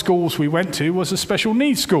one of the schools we went to was a special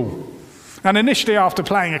needs school. And initially, after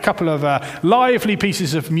playing a couple of lively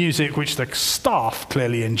pieces of music, which the staff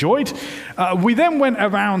clearly enjoyed, we then went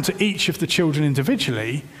around to each of the children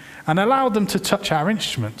individually and allowed them to touch our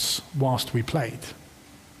instruments whilst we played.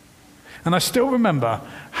 And I still remember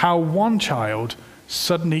how one child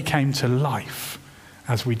suddenly came to life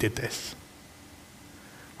as we did this.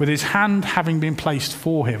 With his hand having been placed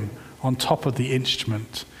for him on top of the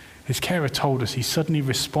instrument, his carer told us he suddenly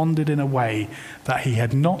responded in a way that he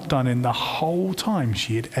had not done in the whole time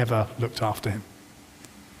she had ever looked after him.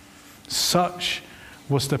 Such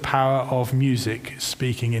was the power of music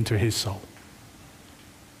speaking into his soul.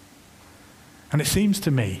 And it seems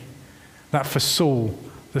to me that for Saul,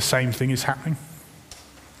 the same thing is happening.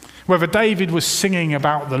 Whether David was singing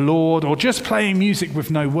about the Lord or just playing music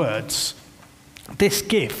with no words, this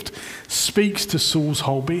gift speaks to Saul's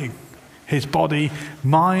whole being, his body,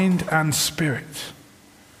 mind, and spirit.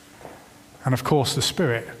 And of course, the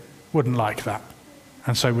spirit wouldn't like that,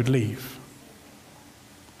 and so would leave.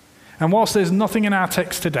 And whilst there's nothing in our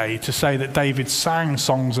text today to say that David sang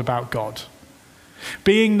songs about God,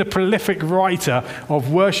 being the prolific writer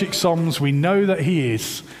of worship songs we know that he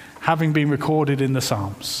is, having been recorded in the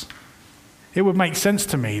Psalms, it would make sense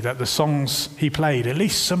to me that the songs he played, at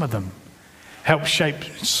least some of them, helped shape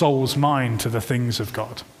Saul's mind to the things of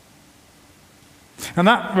God. And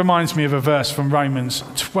that reminds me of a verse from Romans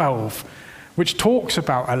 12, which talks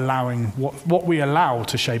about allowing what we allow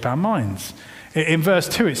to shape our minds. In verse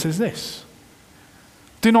 2 it says this: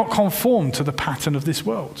 "Do not conform to the pattern of this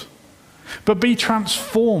world, but be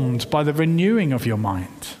transformed by the renewing of your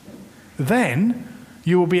mind. Then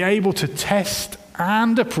you will be able to test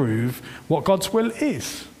and approve what God's will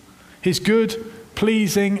is, his good,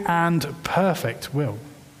 pleasing, and perfect will."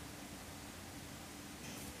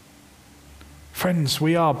 Friends,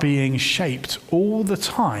 we are being shaped all the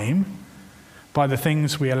time by the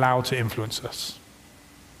things we allow to influence us.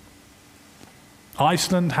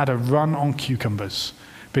 Iceland had a run on cucumbers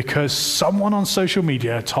because someone on social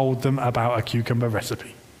media told them about a cucumber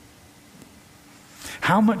recipe.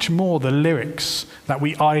 How much more the lyrics that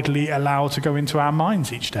we idly allow to go into our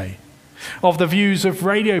minds each day, of the views of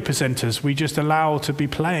radio presenters we just allow to be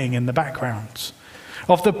playing in the background,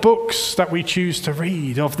 of the books that we choose to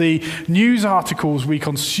read, of the news articles we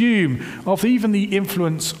consume, of even the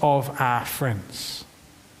influence of our friends.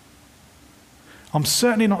 I'm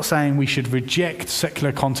certainly not saying we should reject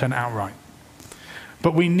secular content outright,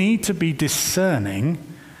 but we need to be discerning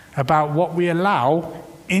about what we allow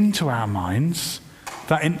into our minds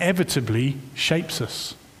that inevitably shapes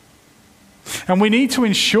us. And we need to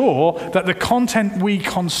ensure that the content we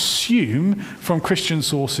consume from Christian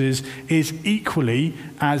sources is equally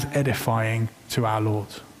as edifying to our Lord.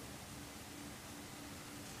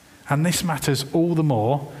 And this matters all the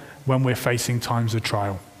more when we're facing times of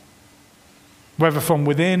trial. Whether from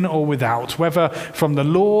within or without, whether from the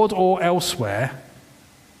Lord or elsewhere,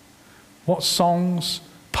 what songs,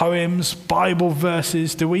 poems, Bible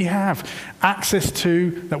verses do we have access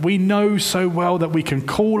to that we know so well that we can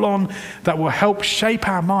call on, that will help shape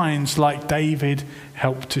our minds like David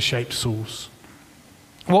helped to shape Saul's?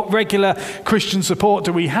 What regular Christian support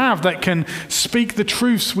do we have that can speak the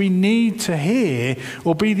truths we need to hear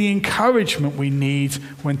or be the encouragement we need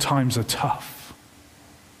when times are tough?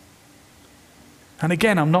 And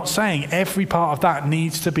again, I'm not saying every part of that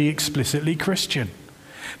needs to be explicitly Christian.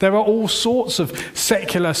 There are all sorts of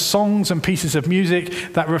secular songs and pieces of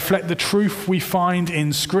music that reflect the truth we find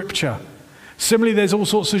in Scripture. Similarly, there's all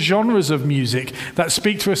sorts of genres of music that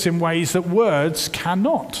speak to us in ways that words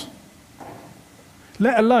cannot.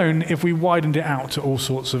 Let alone if we widened it out to all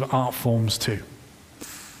sorts of art forms too.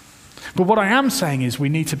 But what I am saying is we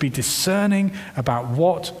need to be discerning about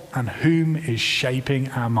what and whom is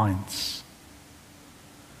shaping our minds.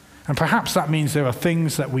 And perhaps that means there are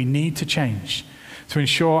things that we need to change to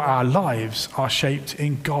ensure our lives are shaped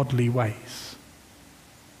in godly ways.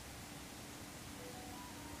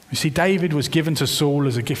 You see, David was given to Saul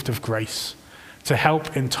as a gift of grace to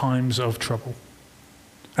help in times of trouble.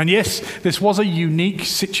 And yes, this was a unique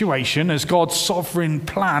situation as God's sovereign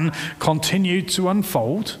plan continued to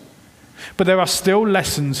unfold, but there are still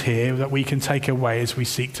lessons here that we can take away as we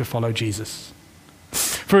seek to follow Jesus.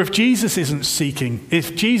 For if Jesus isn't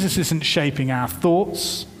shaping our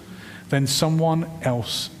thoughts, then someone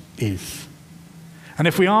else is. And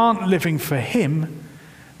if we aren't living for him,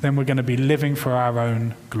 then we're going to be living for our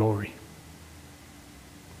own glory.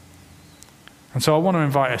 And so I want to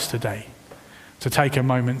invite us today to take a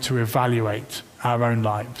moment to evaluate our own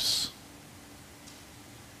lives.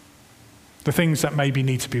 The things that maybe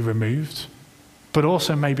need to be removed, but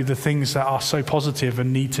also maybe the things that are so positive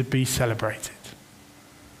and need to be celebrated.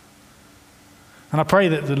 And I pray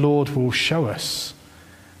that the Lord will show us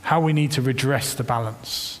how we need to redress the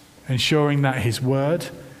balance, ensuring that his word,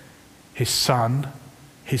 his Son,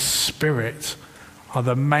 his Spirit are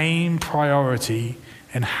the main priority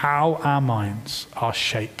in how our minds are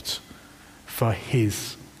shaped for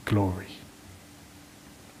his glory.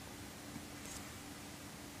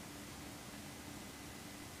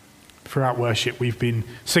 Throughout worship, we've been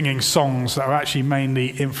singing songs that are actually mainly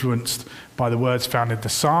influenced by the words found in the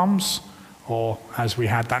Psalms, or as we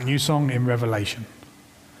had that new song in Revelation.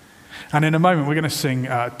 And in a moment, we're going to sing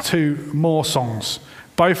two more songs,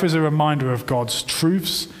 both as a reminder of God's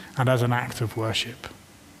truths and as an act of worship.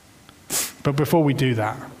 But before we do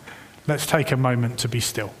that, let's take a moment to be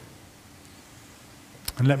still.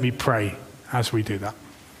 And let me pray as we do that.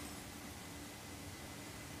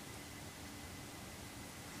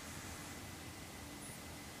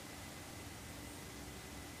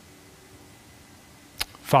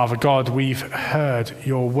 Father God, we've heard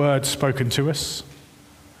your word spoken to us.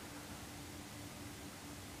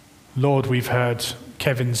 Lord, we've heard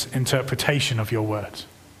Kevin's interpretation of your word.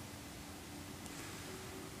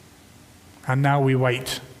 And now we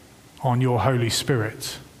wait on your Holy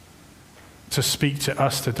Spirit to speak to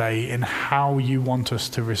us today in how you want us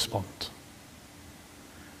to respond.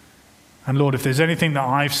 And Lord, if there's anything that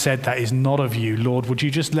I've said that is not of you, Lord, would you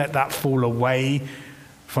just let that fall away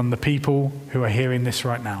from the people who are hearing this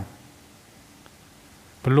right now?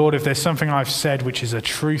 But Lord, if there's something I've said which is a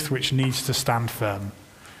truth which needs to stand firm,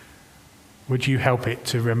 would you help it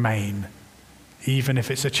to remain, even if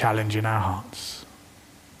it's a challenge in our hearts?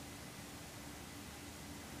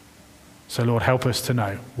 So Lord, help us to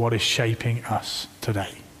know what is shaping us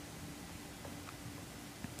today.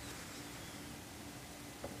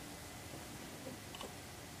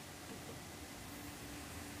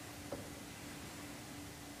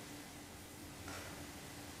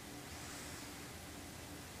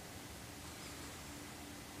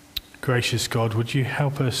 Gracious God, would you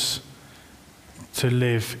help us to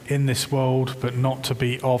live in this world, but not to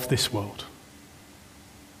be of this world?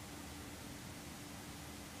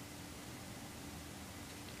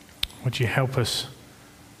 Would you help us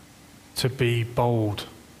to be bold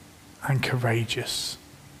and courageous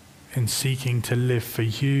in seeking to live for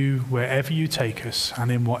you wherever you take us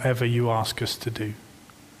and in whatever you ask us to do?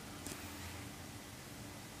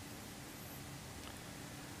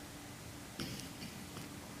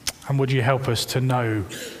 And would you help us to know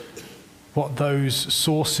what those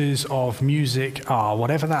sources of music are,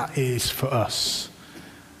 whatever that is for us,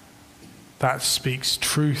 that speaks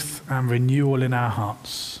truth and renewal in our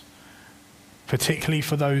hearts, particularly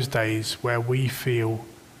for those days where we feel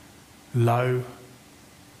low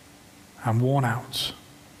and worn out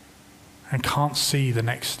and can't see the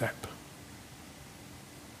next step.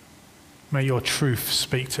 May your truth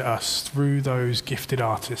speak to us through those gifted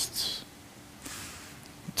artists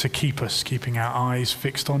to keep us keeping our eyes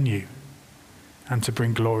fixed on you and to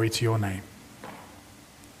bring glory to your name.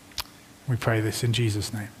 We pray this in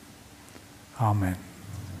Jesus' name. Amen.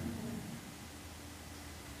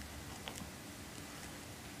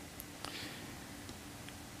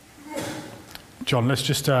 John, let's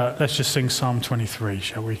just sing Psalm 23,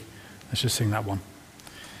 shall we? Let's just sing that one.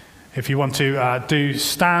 If you want to do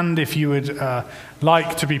stand, if you would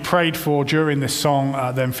like to be prayed for during this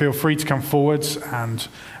song, then feel free to come forwards and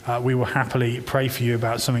we will happily pray for you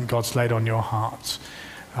about something God's laid on your heart.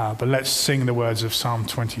 But let's sing the words of Psalm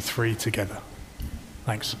 23 together.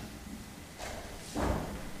 Thanks.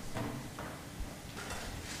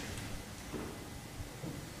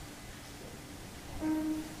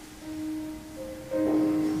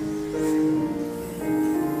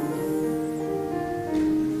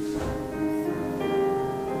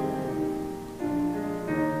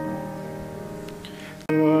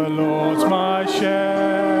 The Lord's my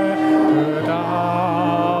shepherd,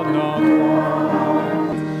 I'll not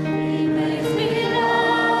want. He makes me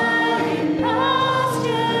lie in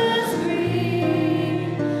pastures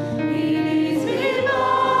green. He leads me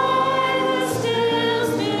by the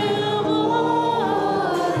still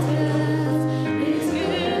waters. His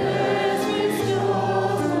goodness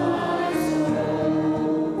restores my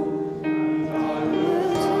soul. And I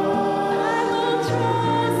will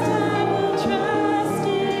trust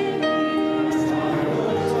in you.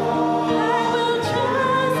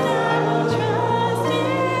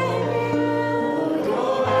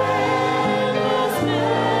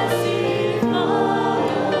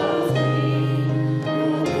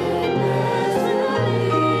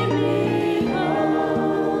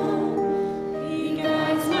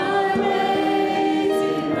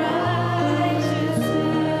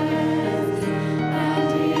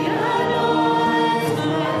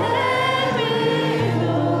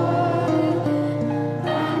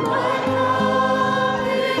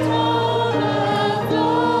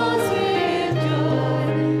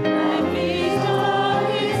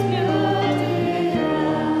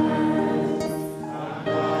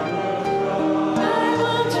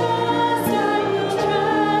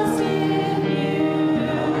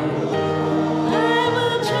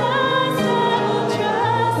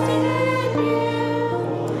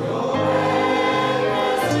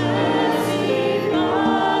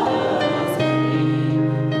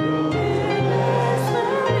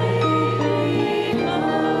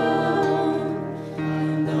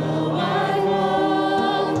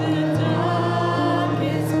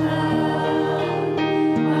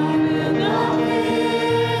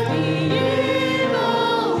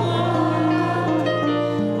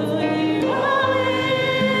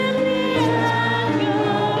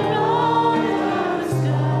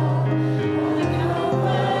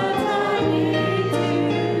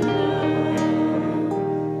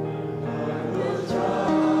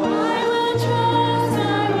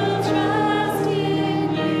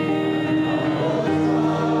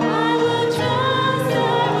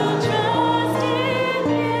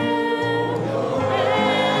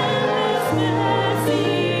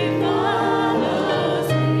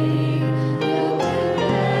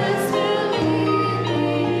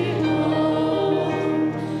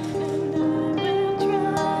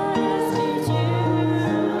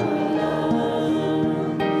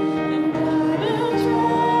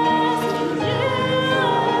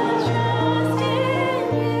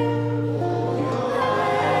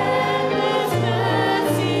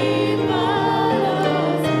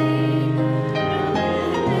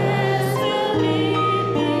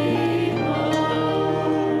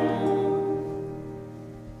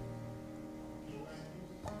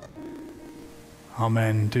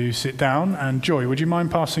 Amen. Do sit down. And Joy, would you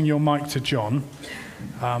mind passing your mic to John?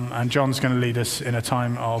 And John's going to lead us in a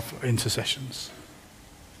time of intercessions.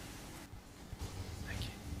 Thank you.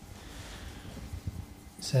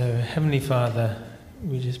 So, Heavenly Father,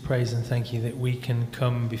 we just praise and thank you that we can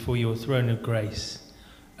come before your throne of grace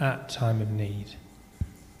at time of need.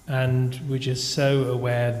 And we're just so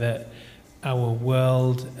aware that our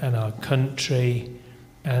world and our country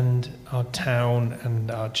and our town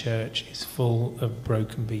and our church is full of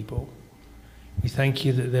broken people. We thank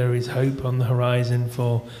you that there is hope on the horizon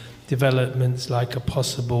for developments like a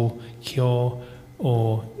possible cure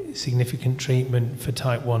or significant treatment for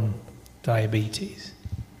type 1 diabetes.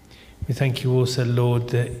 We thank you also, Lord,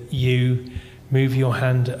 that you move your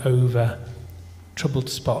hand over troubled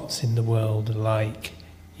spots in the world like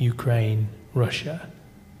Ukraine, Russia,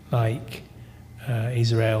 like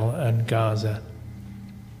Israel and Gaza.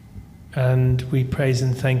 And we praise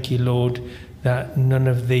and thank you, Lord, that none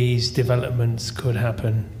of these developments could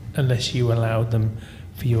happen unless you allowed them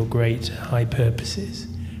for your great high purposes.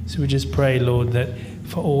 So we just pray, Lord, that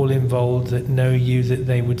for all involved that know you, that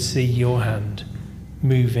they would see your hand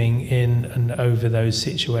moving in and over those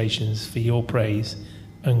situations for your praise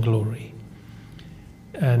and glory.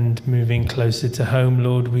 And moving closer to home,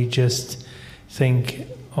 Lord, we just think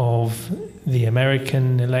of the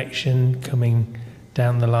American election coming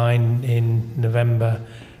down the line in November,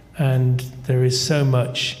 and there is so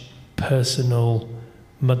much personal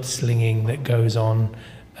mudslinging that goes on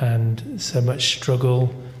and so much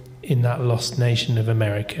struggle in that lost nation of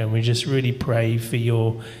America. And we just really pray for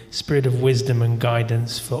your spirit of wisdom and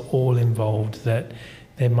guidance for all involved, that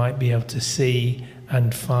they might be able to see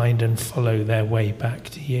and find and follow their way back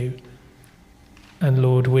to you. And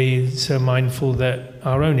Lord, we're so mindful that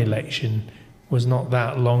our own election was not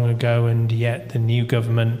that long ago, and yet the new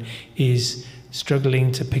government is struggling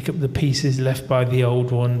to pick up the pieces left by the old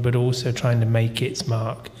one, but also trying to make its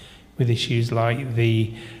mark with issues like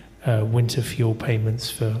the winter fuel payments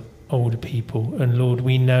for older people. And Lord,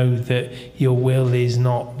 we know that your will is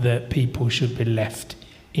not that people should be left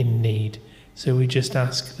in need. So we just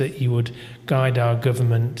ask that you would guide our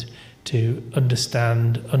government to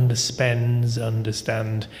understand underspends,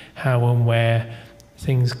 understand how and where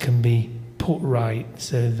things can be put right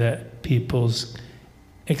so that people's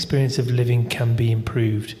experience of living can be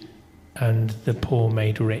improved and the poor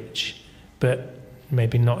made rich, but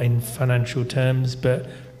maybe not in financial terms, but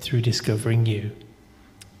through discovering you.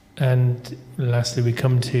 And lastly, we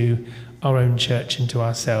come to our own church and to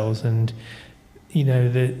ourselves, and you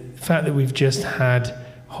know, the fact that we've just had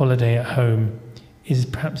holiday at home is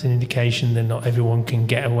perhaps an indication that not everyone can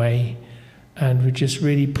get away. And we just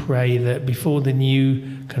really pray that before the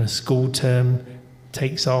new kind of school term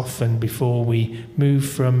takes off and before we move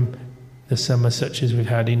from the summer such as we've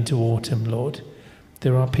had into autumn, Lord,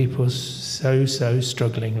 there are people so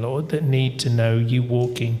struggling, Lord, that need to know you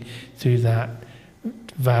walking through that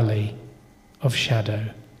valley of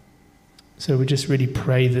shadow. So we just really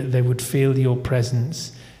pray that they would feel your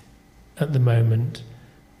presence at the moment.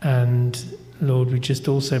 And Lord, we just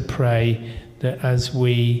also pray that as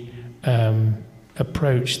we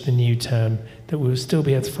approach the new term, that we'll still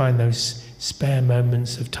be able to find those spare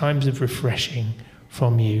moments of times of refreshing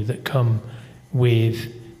from you that come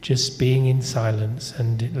with just being in silence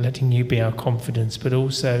and letting you be our confidence, but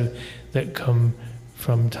also that come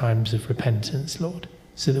from times of repentance, Lord,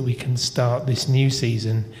 so that we can start this new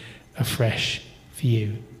season afresh for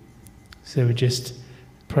you. So we just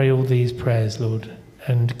pray all these prayers, Lord,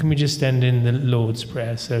 and can we just end in the Lord's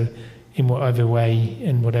Prayer? So in whatever way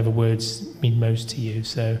and whatever words mean most to you.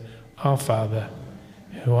 So, Our Father,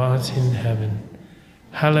 who art in heaven,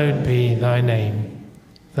 hallowed be thy name.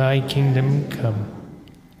 Thy kingdom come.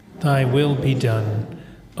 Thy will be done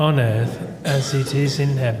on earth as it is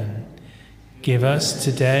in heaven. Give us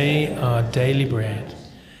today our daily bread,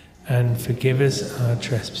 and forgive us our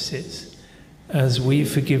trespasses, as we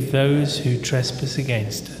forgive those who trespass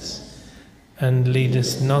against us. And lead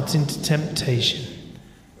us not into temptation,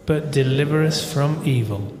 but deliver us from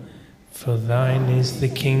evil. For thine is the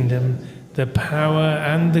kingdom, the power,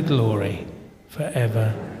 and the glory,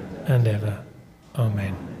 forever and ever.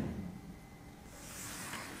 Amen.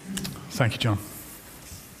 Thank you, John.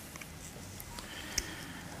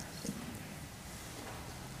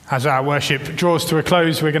 As our worship draws to a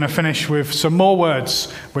close, we're going to finish with some more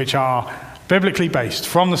words which are biblically based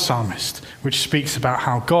from the psalmist, which speaks about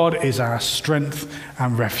how God is our strength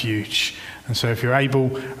and refuge. And so if you're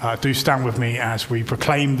able, do stand with me as we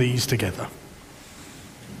proclaim these together.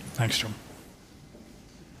 Thanks, John.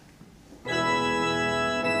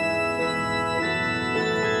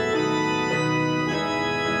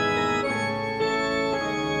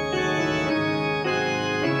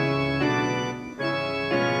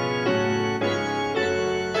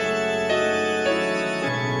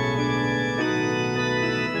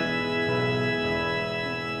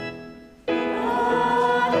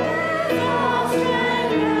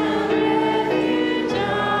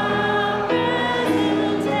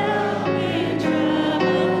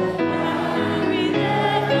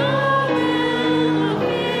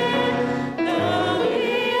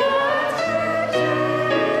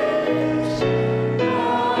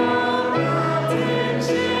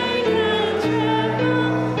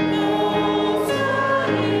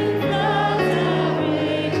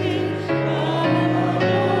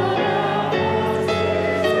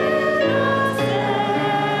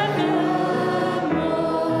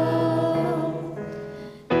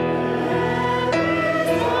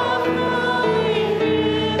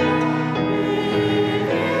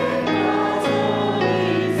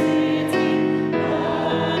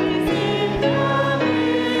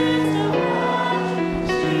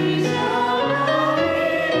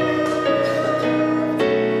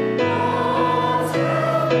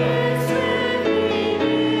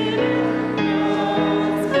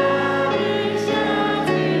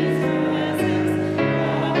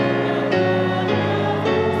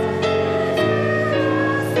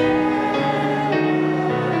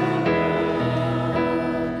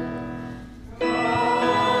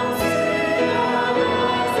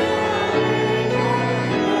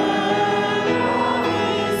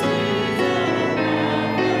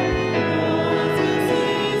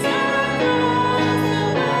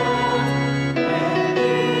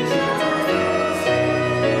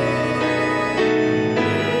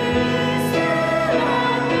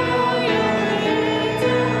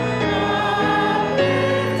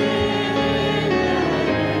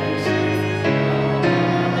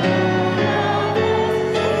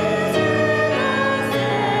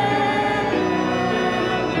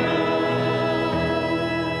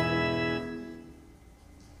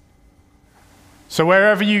 So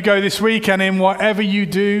wherever you go this week and in whatever you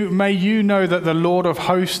do, may you know that the Lord of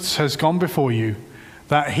hosts has gone before you,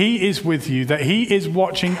 that he is with you, that he is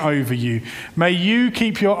watching over you. May you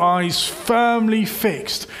keep your eyes firmly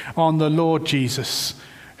fixed on the Lord Jesus,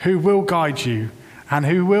 who will guide you and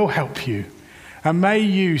who will help you. And may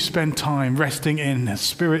you spend time resting in the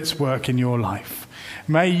Spirit's work in your life.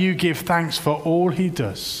 May you give thanks for all he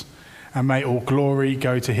does, and may all glory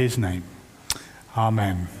go to his name.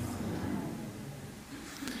 Amen.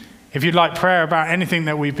 If you'd like prayer about anything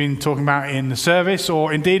that we've been talking about in the service,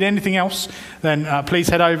 or indeed anything else, then please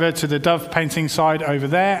head over to the Dove painting side over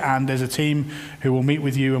there, and there's a team who will meet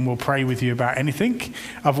with you and will pray with you about anything.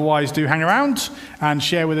 Otherwise, do hang around and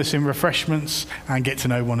share with us in refreshments and get to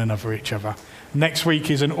know one another, each other. Next week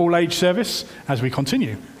is an all-age service as we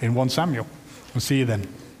continue in 1 Samuel. We'll see you then.